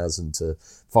 2,000 to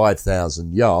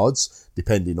 5,000 yards,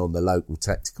 depending on the local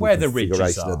tactical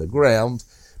configuration of the ground,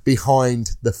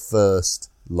 behind the first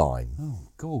line. Oh,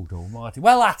 God almighty.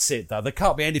 Well, that's it, though. There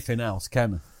can't be anything else,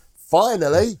 can there?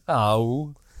 Finally,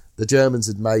 the Germans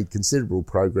had made considerable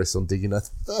progress on digging a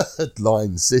third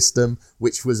line system,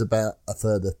 which was about a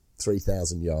further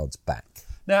 3,000 yards back.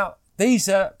 Now, these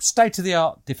are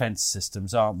state-of-the-art defence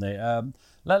systems, aren't they?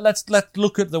 Let's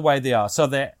look at the way they are. So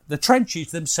the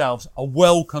trenches themselves are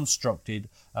well constructed,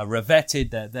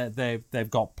 revetted. They've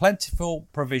got plentiful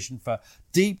provision for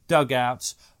deep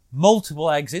dugouts, multiple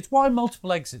exits. Why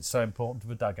multiple exits so important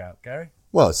to a dugout, Gary?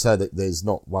 Well, so that there's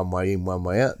not one way in, one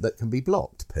way out that can be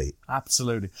blocked, Pete.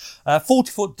 Absolutely. 40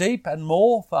 foot deep and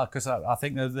more, because I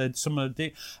think they're some of the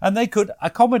deep. And they could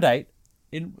accommodate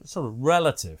in sort of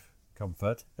relative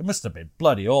comfort. It must have been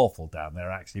bloody awful down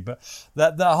there, actually, but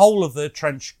the whole of the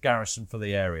trench garrison for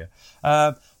the area.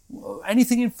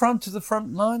 Anything in front of the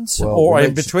front lines or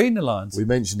in between the lines? We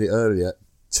mentioned it earlier.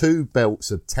 2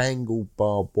 belts of tangled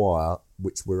barbed wire,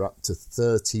 which were up to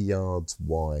 30 yards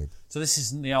wide. So this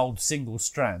isn't the old single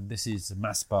strand. This is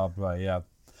mass barbed wire, yeah.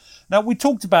 Now, we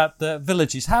talked about the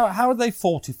villages. How do they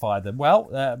fortify them? Well,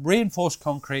 reinforced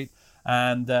concrete,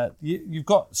 and you've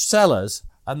got cellars,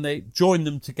 and they join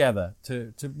them together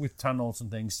with tunnels and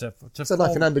things to so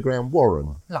like an underground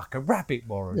warren. Like a rabbit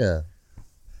warren. Yeah.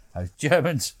 Those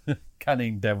Germans,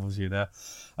 cunning devils, you know.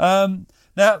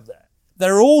 Now,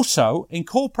 they're also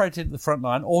incorporated at the front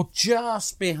line, or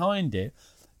just behind it,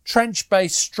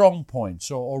 trench-based strong points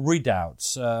or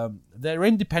redoubts. They're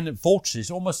independent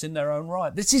fortresses, almost in their own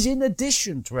right. This is in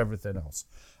addition to everything else.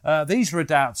 These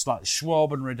redoubts, like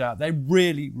Schwaben Redoubt, they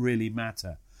really, really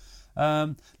matter.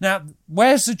 Now,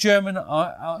 where's the German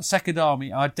Second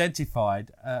Army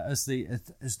identified as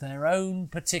their own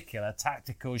particular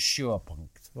tactical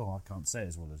Schwerpunkt? Oh, I can't say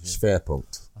as well as you.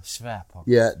 Schwerpunkt. Schwerpunkt.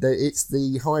 Yeah, it's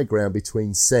the high ground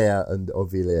between Serre and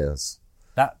Auvillers.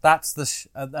 That's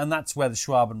where the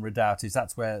Schwaben Redoubt is.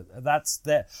 That's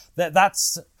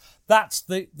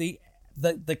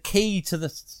the key to the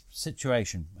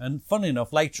situation. And funny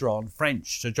enough, later on, the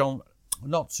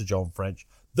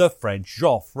French,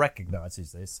 Joffre,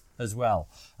 recognises this as well.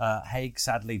 Haig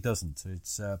sadly doesn't.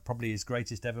 It's probably his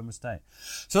greatest ever mistake.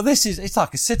 So it's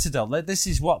like a citadel. This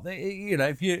is what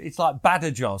it's like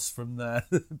Badajoz from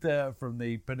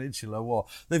the Peninsular War.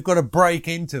 They've got to break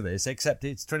into this, except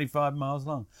it's 25 miles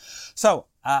long. So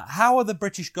how are the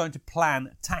British going to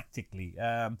plan tactically?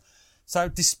 So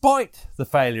despite the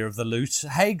failure of the Luce,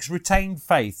 Haig's retained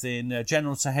faith in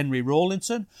General Sir Henry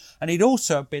Rawlinson, and he'd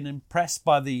also been impressed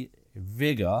by the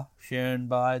vigour shown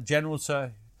by General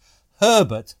Sir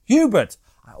Hubert.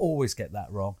 I always get that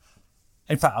wrong.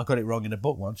 In fact, I got it wrong in a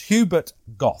book once. Hubert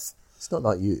Goth. It's not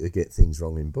like you to get things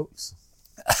wrong in books.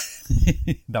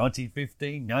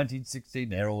 1915, 1916,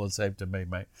 they're all the same to me,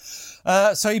 mate.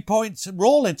 So he points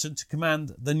Rawlinson to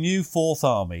command the new Fourth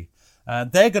Army.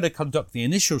 They're going to conduct the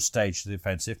initial stage of the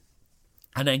offensive.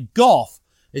 And then Goth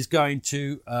is going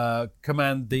to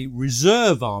command the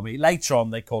reserve army. Later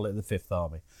on, they call it the Fifth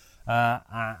Army.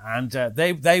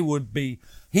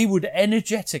 He would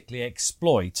energetically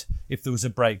exploit if there was a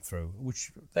breakthrough,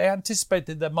 which they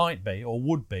anticipated there might be or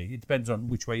would be. It depends on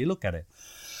which way you look at it.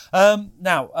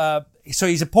 So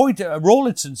he's appointed.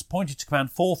 Rawlinson's appointed to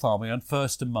command 4th Army on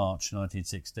 1st of March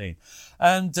 1916,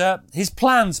 and his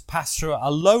plans pass through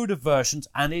a load of versions,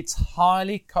 and it's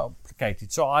highly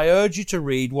complicated. So I urge you to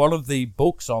read one of the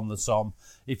books on the Somme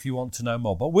if you want to know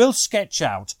more. But we'll sketch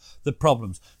out the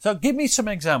problems. So give me some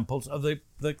examples of the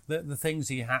things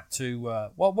he had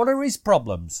to... what are his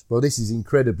problems? Well, this is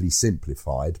incredibly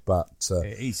simplified, but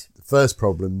the first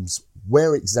problem's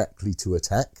where exactly to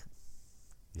attack.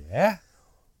 Yeah.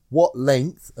 What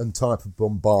length and type of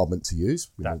bombardment to use.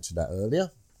 We mentioned that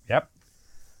earlier. Yep.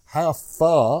 How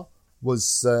far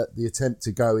was the attempt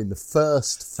to go in the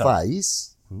first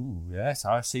phase? Ooh, yes,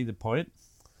 I see the point.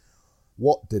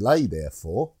 What delay,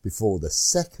 therefore, before the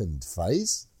second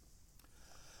phase,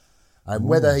 and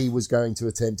whether he was going to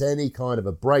attempt any kind of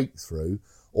a breakthrough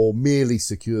or merely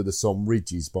secure the Somme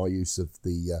ridges by use of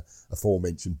the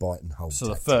aforementioned bite and hold So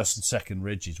tactics. the first and second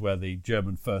ridges where the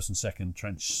German first and second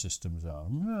trench systems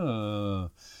are.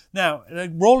 Now,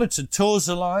 Rawlinson tours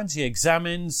the lines, he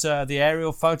examines the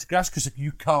aerial photographs because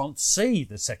you can't see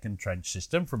the second trench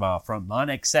system from our front line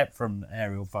except from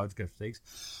aerial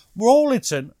photographs.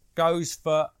 Rawlinson goes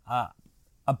for a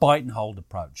bite and hold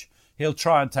approach. He'll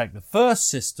try and take the first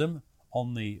system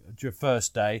on the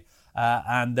first day,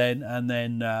 and then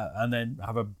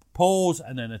have a pause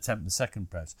and then attempt the second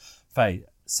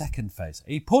phase.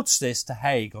 He puts this to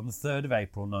Haig on the 3rd of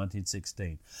April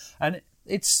 1916, and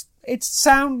it's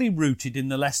soundly rooted in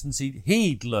the lessons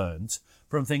he'd learned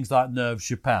from things like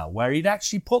Neuve-Chapelle, where he'd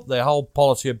actually put the whole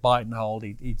policy of bite and hold.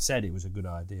 He'd said it was a good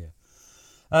idea.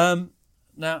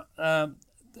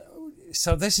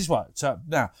 So this is what. So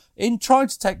now, in trying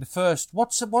to take the first,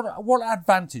 what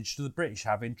advantage do the British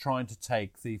have in trying to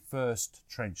take the first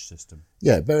trench system?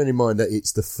 Yeah, bearing in mind that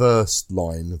it's the first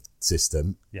line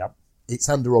system. Yep. It's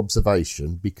under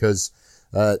observation because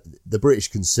the British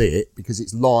can see it because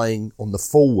it's lying on the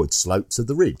forward slopes of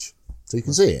the ridge, so you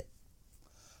can see it.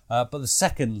 But the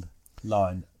second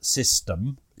line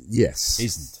system, yes,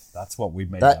 isn't. That's what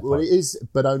we've made. Well, it is,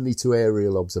 but only to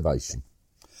aerial observation.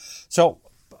 So.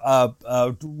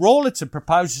 Rawlinson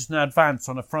proposes an advance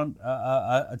on a front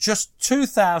just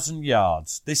 2,000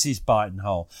 yards. This is bite and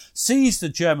hold. Sees the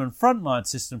German front line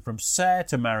system from Serre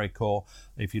to Maricourt.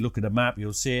 If you look at a map,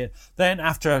 you'll see it. Then,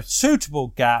 after a suitable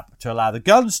gap to allow the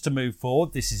guns to move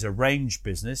forward, this is a range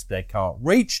business. They can't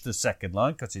reach the second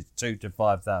line because it's 2,000 to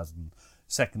 5,000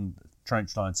 second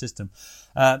trench line system.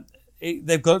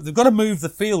 They've got to move the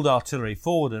field artillery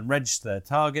forward and register their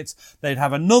targets. They'd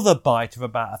have another bite of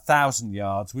about 1,000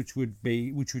 yards, which would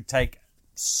take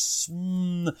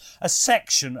a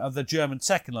section of the German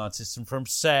second line system from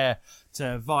Serre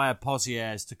to via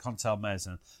Pozières to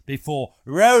Contalmaison before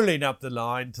rolling up the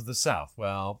line to the south.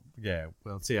 Well, yeah,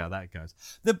 we'll see how that goes.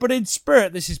 But in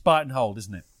spirit, this is bite and hold,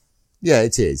 isn't it? Yeah,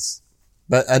 it is.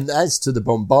 And as to the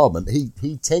bombardment,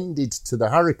 he tended to the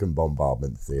hurricane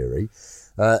bombardment theory.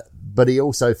 But he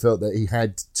also felt that he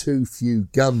had too few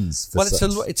guns for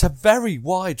it's a very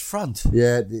wide front.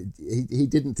 Yeah, he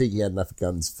didn't think he had enough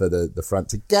guns for the front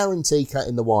to guarantee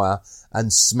cutting the wire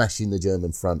and smashing the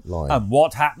German front line. And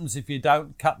what happens if you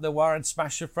don't cut the wire and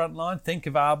smash the front line? Think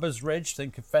of Arbers Ridge,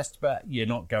 think of Festberg. You're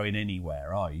not going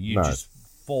anywhere, are you? You just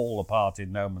fall apart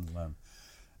in no man's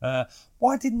land.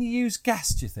 Why didn't he use gas,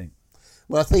 do you think?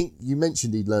 Well, I think you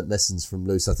mentioned he'd learnt lessons from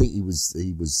Loos. I think he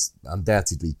was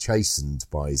undoubtedly chastened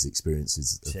by his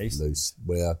experiences of Loos,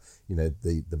 where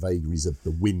the vagaries of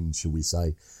the wind, shall we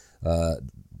say,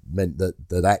 meant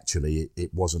that actually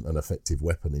it wasn't an effective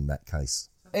weapon in that case.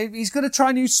 He's going to try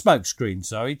and use smoke screens,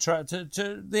 so he's going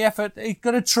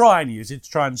to try and use it to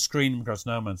try and screen him across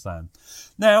no man's land.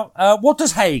 Now, what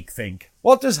does Haig think?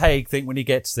 What does Haig think when he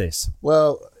gets this?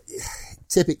 Well,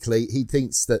 typically he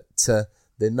thinks that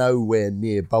they're nowhere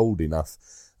near bold enough,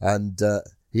 and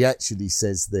he actually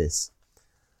says this: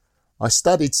 I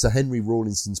studied Sir Henry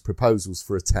Rawlinson's proposals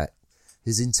for attack.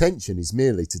 His intention is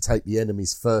merely to take the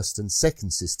enemy's first and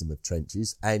second system of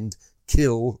trenches and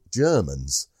kill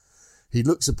Germans. He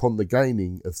looks upon the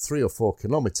gaining of 3 or 4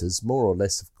 kilometres more or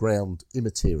less of ground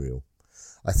immaterial.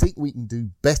 I think we can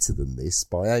do better than this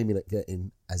by aiming at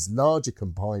getting as large a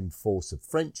combined force of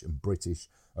French and British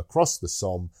across the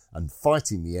Somme and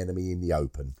fighting the enemy in the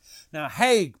open. Now,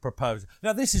 Haig proposed...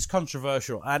 Now, this is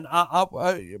controversial, and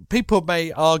people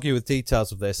may argue with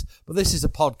details of this, but this is a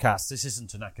podcast. This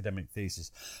isn't an academic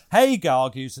thesis. Haig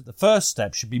argues that the first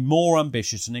step should be more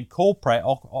ambitious and incorporate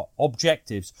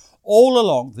objectives all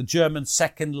along the German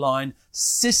second line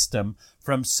system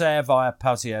from Serre via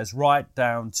Pozières right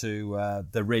down to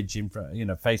the ridge in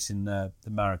front, facing the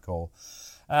Maricourt.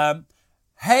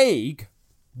 Haig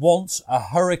wants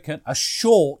a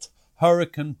short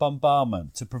hurricane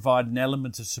bombardment to provide an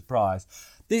element of surprise.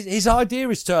 His idea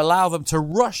is to allow them to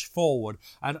rush forward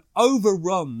and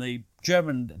overrun the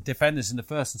German defenders in the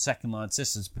first and second line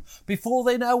systems before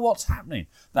they know what's happening.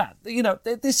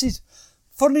 This is,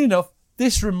 funny enough,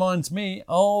 this reminds me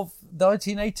of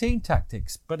 1918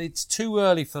 tactics, but it's too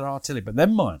early for artillery. But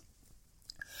never mind.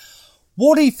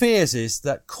 What he fears is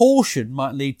that caution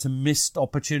might lead to missed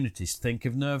opportunities. Think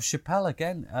of Neuve-Chapelle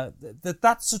again.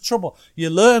 That's the trouble. You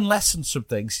learn lessons from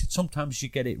things. Sometimes you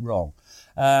get it wrong.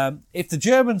 If the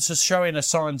Germans are showing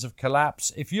signs of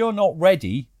collapse, if you're not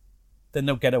ready, then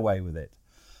they'll get away with it.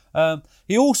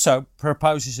 He also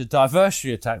proposes a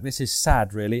diversionary attack. This is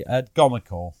sad, really, at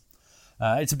Gommecourt.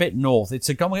 It's a bit north. It's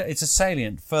a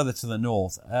salient further to the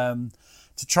north.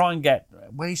 To try and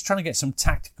he's trying to get some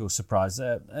tactical surprise.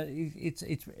 It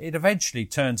eventually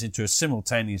turns into a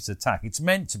simultaneous attack. It's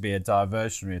meant to be a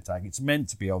diversionary attack. It's meant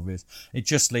to be obvious. It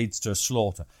just leads to a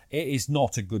slaughter. It is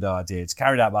not a good idea. It's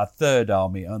carried out by 3rd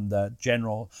Army under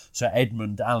General Sir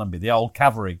Edmund Allenby, the old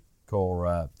cavalry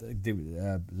corps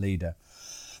leader.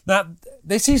 Now,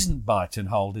 this isn't bite and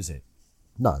hold, is it?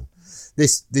 No.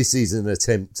 This is an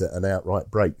attempt at an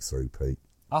outright breakthrough, Pete.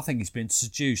 I think it's been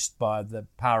seduced by the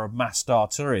power of massed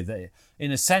artillery that,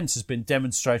 in a sense, has been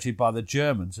demonstrated by the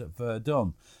Germans at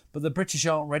Verdun. But the British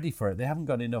aren't ready for it. They haven't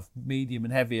got enough medium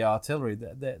and heavy artillery.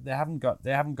 They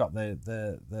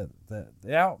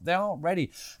aren't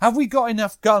ready. Have we got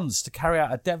enough guns to carry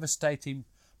out a devastating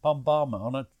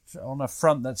bombardment on a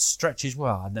front that stretches,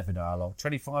 well, I never know how long,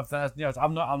 25,000 yards?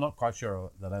 I'm not quite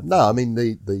sure that. No, I mean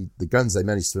the guns they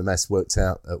managed to amass worked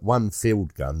out at 1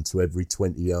 field gun to every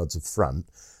 20 yards of front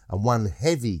and 1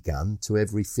 heavy gun to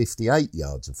every 58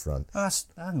 yards of front.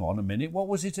 Hang on a minute, what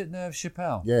was it at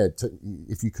Neuve-Chapelle? Yeah,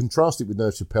 if you contrast it with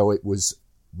Neuve-Chapelle, it was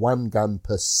 1 gun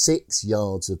per 6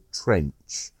 yards of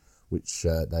trench, which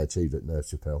they achieved at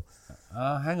Neuve-Chapelle.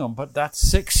 Hang on, but that's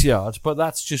 6 yards, but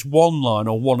that's just 1 line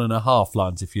or 1.5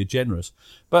 lines if you're generous.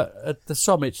 But at the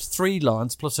Somme, it's 3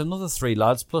 lines plus another 3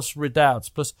 lines plus redoubts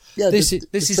plus. Yeah, this the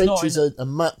is trenches not are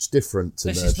much different to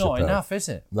This Neuve-Chapelle. is not enough, is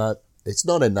it? No, it's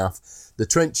not enough. The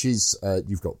trenches,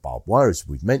 you've got barbed wire, as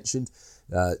we've mentioned.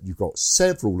 You've got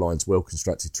several lines,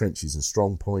 well-constructed trenches and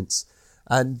strong points.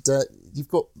 And you've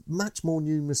got much more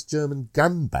numerous German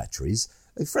gun batteries.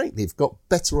 They frankly have got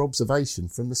better observation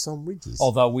from the Somme ridges.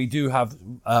 Although we do have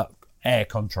air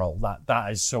control,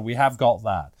 that is, so we have got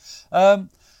that.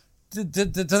 Do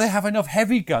they have enough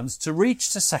heavy guns to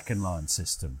reach the second line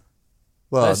system?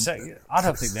 Well, I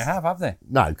don't think they have they?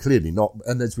 No, clearly not.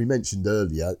 And as we mentioned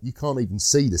earlier, you can't even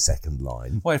see the second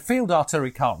line. Well, field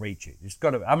artillery can't reach it. It's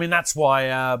got to. I mean, that's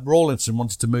why Rawlinson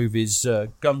wanted to move his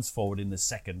guns forward in the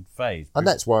second phase. And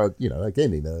that's why,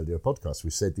 again, in earlier podcasts, we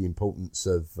said the importance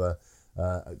of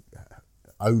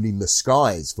owning the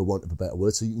skies, for want of a better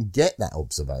word, so you can get that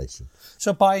observation.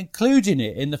 So by including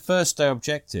it in the first day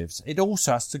objectives, it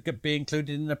also has to be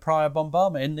included in the prior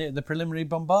bombardment, in the preliminary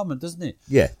bombardment, doesn't it?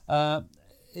 Yeah.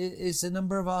 Is the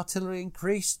number of artillery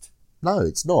increased? No,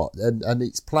 it's not. And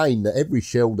it's plain that every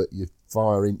shell that you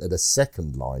fire into the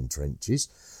second line trenches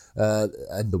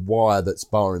and the wire that's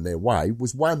barring their way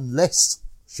was 1 less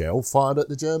shell fired at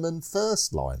the German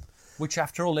first line. Which,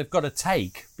 after all, they've got to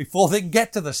take before they can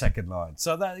get to the second line.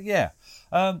 So,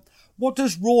 what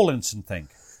does Rawlinson think?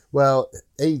 Well,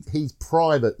 he's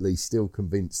privately still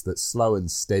convinced that slow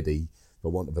and steady, for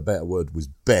want of a better word, was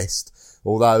best,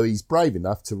 although he's brave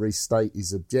enough to restate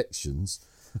his objections.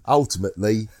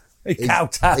 Ultimately, he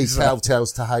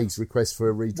kowtows to Haig's request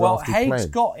for a redrafted plan. Well, plan. Haig's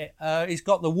got it. He's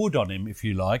got the wood on him, if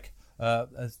you like.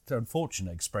 An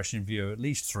unfortunate expression in view of at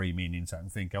least 3 meanings I can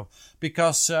think of,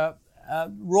 because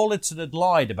Rawlinson had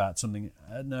lied about something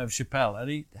at Neuve-Chapelle,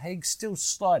 and Haig's still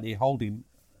slightly holding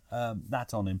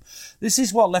that on him. This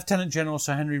is what Lieutenant General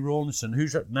Sir Henry Rawlinson,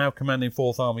 who's now commanding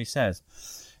 4th Army, says.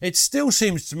 It still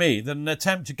seems to me that an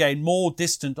attempt to gain more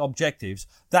distant objectives,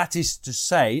 that is to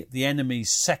say, the enemy's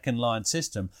second-line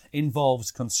system,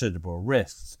 involves considerable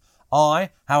risks. I,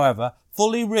 however,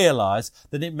 fully realise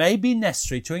that it may be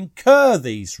necessary to incur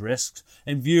these risks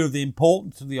in view of the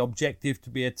importance of the objective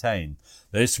to be attained.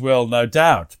 This will, no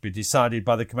doubt, be decided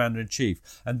by the Commander-in-Chief,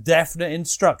 and definite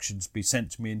instructions be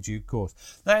sent to me in due course.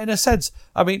 Now, in a sense,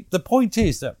 I mean, the point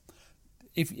is that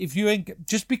if you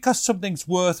just because something's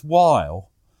worthwhile,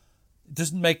 it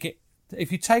doesn't make it.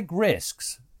 If you take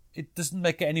risks, it doesn't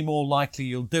make it any more likely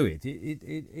you'll do it.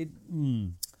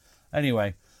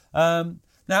 Anyway.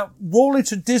 Now,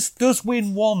 Rawlinson does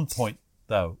win 1 point,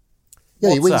 though. Yeah,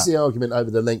 he What's wins that? the argument over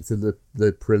the length of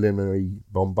the preliminary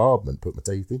bombardment. Put my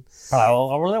teeth in.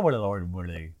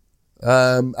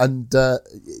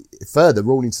 Further,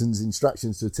 Rawlinson's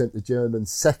instructions to attempt the German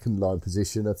second line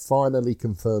position are finally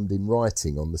confirmed in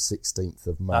writing on the 16th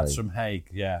of May. That's from Haig,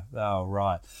 yeah. Oh,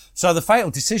 right. So the fatal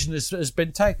decision has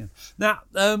been taken. Now,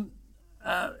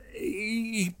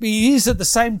 he is at the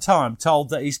same time told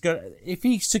that if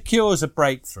he secures a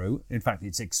breakthrough, in fact,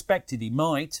 it's expected he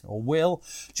might or will,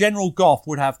 General Gough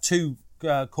would have two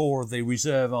corps of the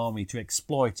reserve army to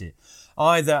exploit it,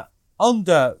 either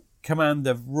under command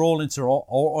of Rawlinson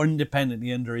or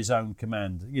independently under his own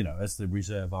command, as the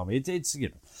reserve army. It's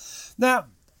Now,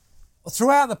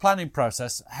 throughout the planning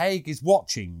process, Haig is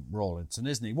watching Rawlinson,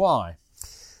 isn't he? Why?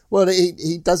 Well,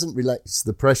 he doesn't relax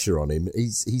the pressure on him.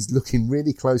 He's looking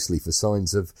really closely for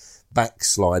signs of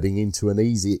backsliding into an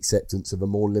easy acceptance of a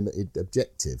more limited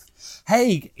objective.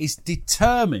 Haig is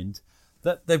determined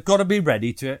that they've got to be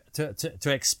ready to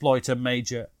exploit a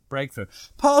major breakthrough.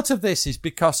 Part of this is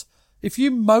because if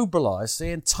you mobilise the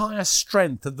entire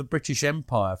strength of the British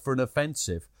Empire for an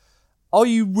offensive, are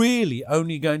you really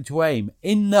only going to aim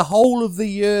in the whole of the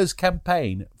year's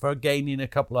campaign for gaining a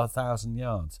couple of 1,000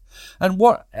 yards? And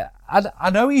I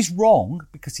know he's wrong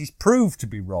because he's proved to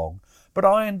be wrong, but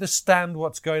I understand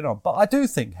what's going on. But I do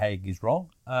think Haig is wrong.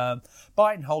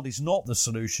 Bite and hold is not the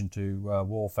solution to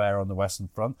warfare on the Western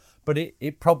Front, but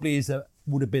it probably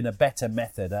would have been a better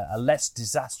method, a less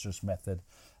disastrous method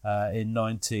in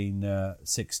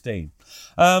 1916.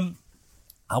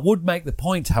 I would make the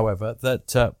point, however,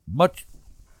 that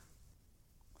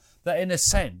in a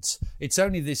sense it's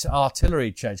only this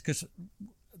artillery change, because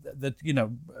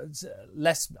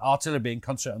less artillery being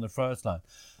concentrated on the first line.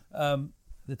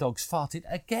 The dogs farted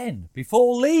again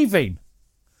before leaving.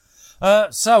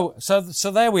 So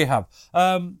there we have.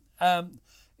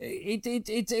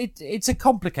 It's a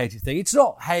complicated thing. It's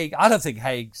not Haig. I don't think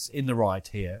Haig's in the right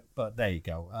here, but there you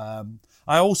go.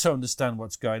 I also understand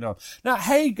what's going on. Now,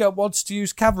 Haig wants to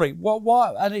use cavalry.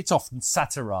 Why? And it's often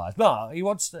satirised. No, he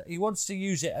wants to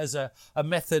use it as a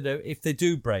method if they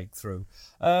do break through.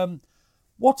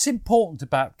 What's important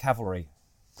about cavalry?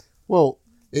 Well,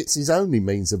 it's his only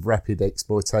means of rapid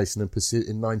exploitation and pursuit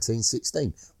in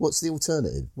 1916. What's the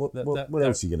alternative? What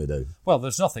else are you going to do? Well,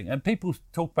 there's nothing. And people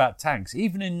talk about tanks.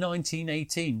 Even in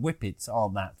 1918, whippets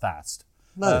aren't that fast.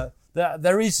 No.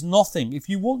 There is nothing. If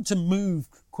you want to move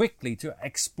quickly to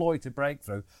exploit a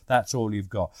breakthrough, that's all you've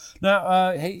got.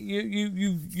 Now,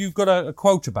 you've got a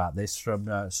quote about this from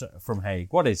Haig.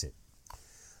 What is it?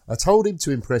 I told him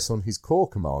to impress on his corps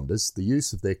commanders the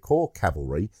use of their corps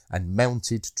cavalry and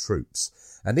mounted troops,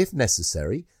 and if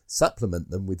necessary, supplement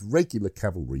them with regular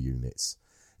cavalry units.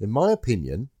 In my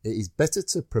opinion, it is better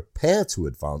to prepare to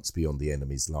advance beyond the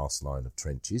enemy's last line of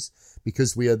trenches,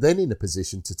 because we are then in a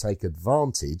position to take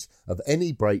advantage of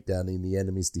any breakdown in the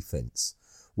enemy's defence.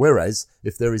 Whereas,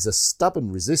 if there is a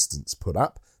stubborn resistance put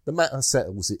up, the matter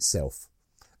settles itself.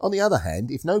 On the other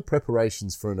hand, if no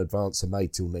preparations for an advance are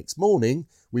made till next morning,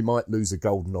 we might lose a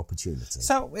golden opportunity.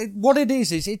 So what it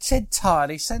is it's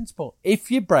entirely sensible.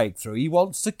 If you break through, he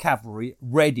wants the cavalry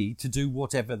ready to do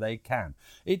whatever they can.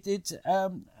 He's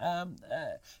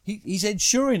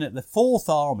ensuring that the Fourth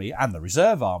Army and the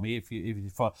Reserve Army, if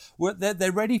you follow,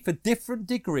 they're ready for different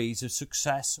degrees of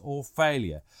success or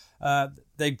failure.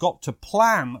 They've got to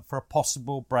plan for a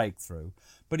possible breakthrough,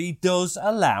 but he does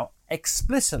allow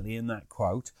explicitly in that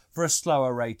quote for a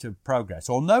slower rate of progress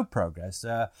or no progress,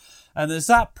 and as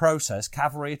that process,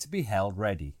 cavalry are to be held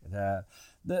ready.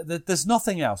 There's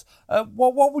nothing else.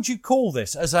 What would you call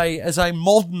this as a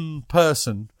modern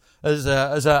person, as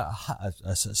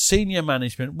a senior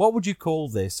management? What would you call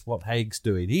this? What Haig's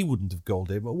doing? He wouldn't have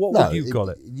called it, but what would you call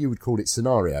it? You would call it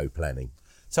scenario planning.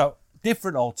 So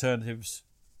different alternatives,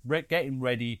 getting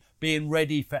ready, being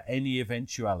ready for any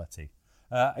eventuality.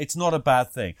 It's not a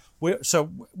bad thing. We're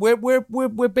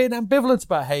being ambivalent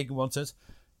about Haig in one sense.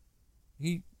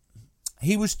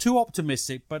 He was too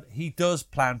optimistic, but he does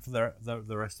plan for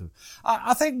the rest of it.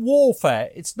 I think warfare,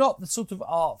 it's not the sort of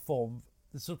art form,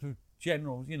 the sort of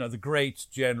general, the great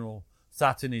general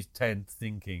sat in his tent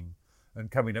thinking and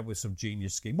coming up with some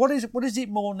genius scheme. What is it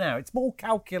more now? It's more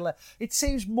it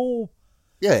seems more...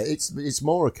 Yeah, it's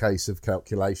more a case of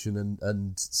calculation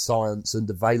and science and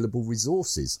available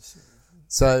resources.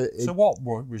 So what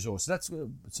resources? That's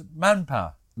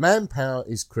manpower. Manpower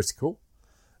is critical.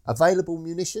 Available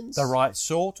munitions, the right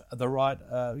sort, the right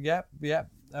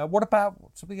What about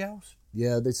something else?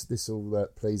 Yeah, this will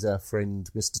please our friend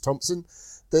Mr. Thompson.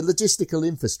 The logistical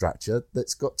infrastructure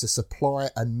that's got to supply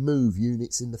and move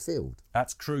units in the field.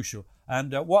 That's crucial.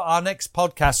 And what our next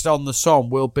podcast on the Somme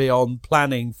will be on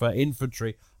planning for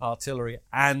infantry, artillery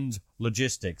and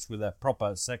logistics with a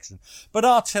proper section. But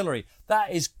artillery,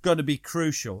 that is going to be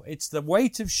crucial. It's the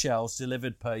weight of shells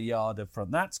delivered per yard of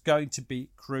front. That's going to be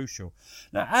crucial.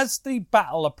 Now, as the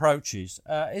battle approaches,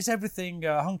 is everything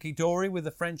hunky-dory with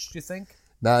the French, do you think?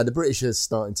 No, the British are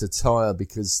starting to tire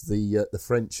because the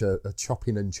French are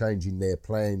chopping and changing their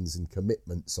plans and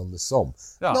commitments on the Somme.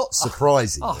 Oh, Not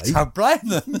surprisingly. Don't blame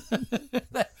them.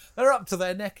 They're up to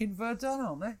their neck in Verdun,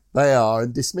 aren't they? They are,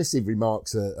 and dismissive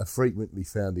remarks are frequently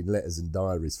found in letters and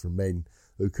diaries from men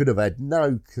who could have had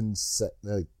no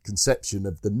conception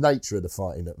of the nature of the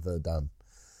fighting at Verdun.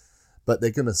 But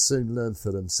they're going to soon learn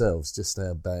for themselves just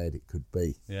how bad it could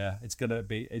be. Yeah, it's going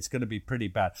to be pretty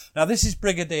bad. Now, this is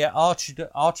Brigadier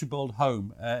Archibald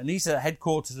Home, and he's at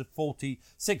headquarters of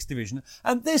 46th Division.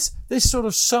 And this sort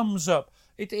of sums up.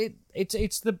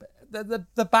 It's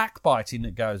the backbiting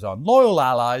that goes on. Loyal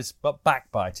allies, but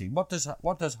backbiting. What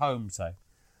does Home say?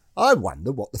 I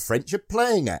wonder what the French are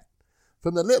playing at.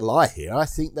 From the little I hear, I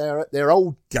think they're at their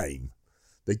old game.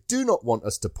 They do not want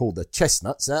us to pull the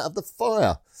chestnuts out of the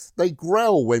fire. They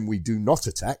growl when we do not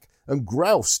attack, and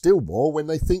growl still more when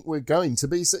they think we're going to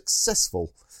be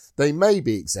successful. They may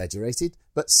be exaggerated,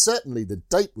 but certainly the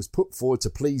date was put forward to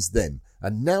please them,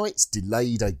 and now it's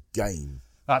delayed again.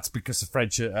 That's because the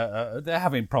French they're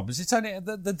having problems. It's only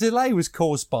the delay was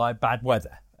caused by bad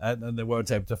weather, and they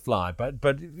weren't able to fly.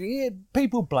 But yeah,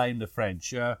 people blame the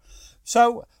French.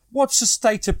 So what's the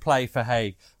state of play for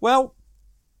Haig? Well,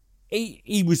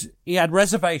 he had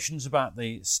reservations about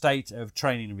the state of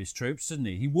training of his troops, didn't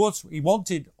he? He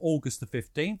wanted August the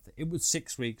 15th. It was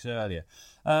 6 weeks earlier.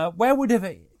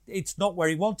 It's not where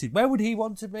he wanted. Where would he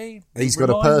want to be? He's got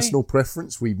a personal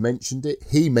preference. We've mentioned it.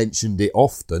 He mentioned it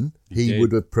often. He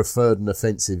would have preferred an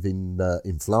offensive in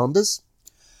Flanders.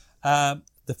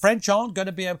 The French aren't going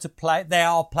to be able to play. They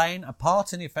are playing a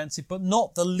part in the offensive, but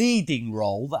not the leading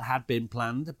role that had been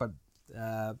planned. But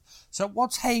so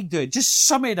what's Haig doing? Just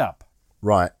sum it up.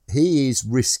 Right. He is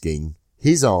risking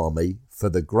his army for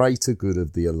the greater good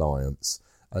of the alliance.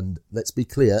 And let's be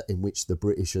clear, in which the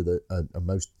British are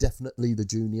most definitely the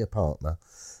junior partner.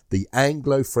 The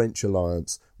Anglo-French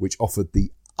alliance, which offered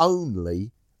the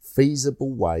only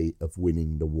feasible way of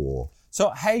winning the war.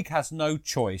 So Haig has no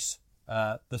choice.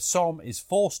 The Somme is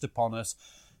forced upon us.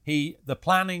 The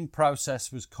planning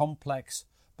process was complex,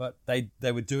 but they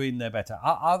were doing their better.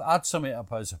 I'd sum it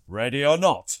up as, ready or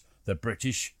not, the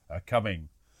British are coming.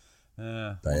 They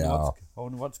are. I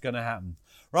wonder what's going to happen.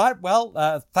 Right,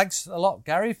 well, thanks a lot,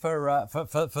 Gary, for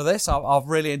this. I've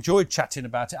really enjoyed chatting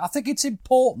about it. I think it's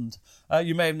important.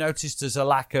 You may have noticed there's a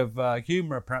lack of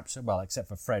humour, perhaps, well, except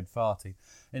for Fred Farty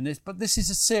in this. But this is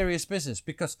a serious business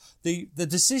because the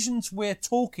decisions we're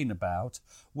talking about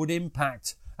would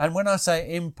impact, and when I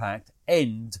say impact,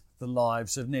 end the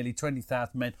lives of nearly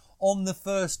 20,000 men on the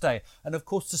first day. And, of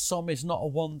course, the Somme is not a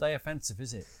one-day offensive,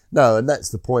 is it? No, and that's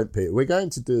the point, Peter. We're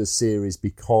going to do a series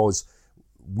because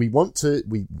we will,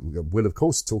 of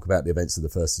course, talk about the events of the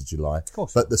 1st of July. Of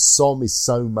course. But the Somme is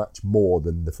so much more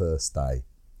than the first day.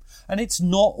 And it's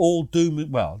not all doom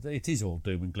and... Well, it is all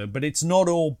doom and gloom, but it's not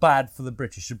all bad for the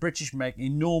British. The British make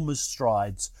enormous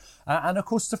strides. And, of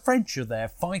course, the French are there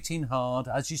fighting hard.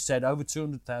 As you said, over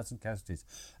 200,000 casualties.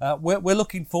 We're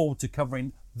looking forward to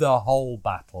covering the whole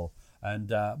battle.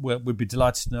 And we'd be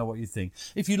delighted to know what you think.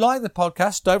 If you like the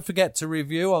podcast, don't forget to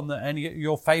review on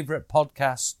your favourite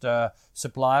podcast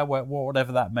supplier,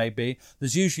 whatever that may be.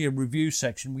 There's usually a review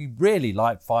section. We really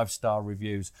like 5-star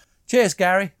reviews. Cheers,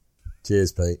 Gary.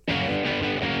 Cheers, Pete.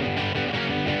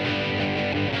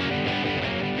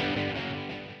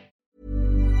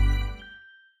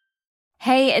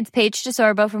 Hey, it's Paige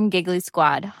DeSorbo from Giggly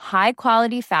Squad. High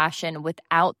quality fashion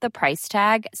without the price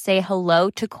tag. Say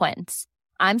hello to Quince.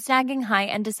 I'm snagging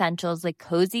high-end essentials like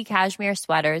cozy cashmere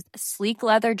sweaters, sleek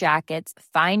leather jackets,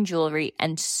 fine jewelry,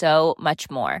 and so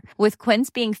much more. With Quince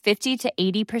being 50 to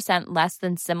 80% less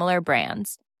than similar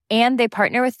brands. And they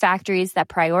partner with factories that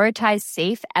prioritize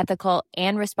safe, ethical,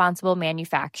 and responsible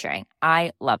manufacturing.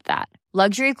 I love that.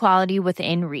 Luxury quality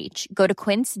within reach. Go to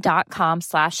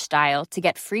quince.com/style to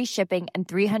get free shipping and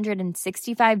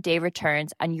 365-day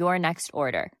returns on your next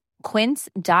order.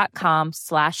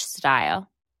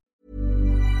 Quince.com/style.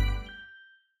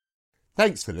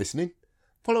 Thanks for listening.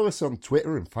 Follow us on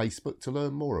Twitter and Facebook to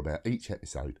learn more about each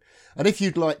episode. And if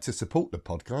you'd like to support the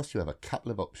podcast, you have a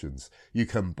couple of options. You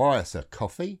can buy us a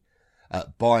coffee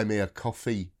at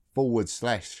buymeacoffee.com/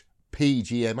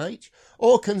 PGMH,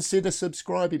 or consider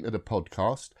subscribing to the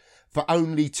podcast for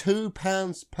only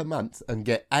 £2 per month and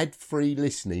get ad-free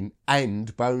listening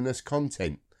and bonus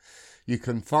content. You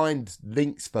can find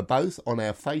links for both on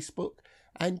our Facebook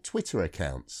and Twitter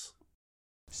accounts.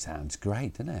 Sounds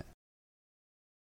great, doesn't it?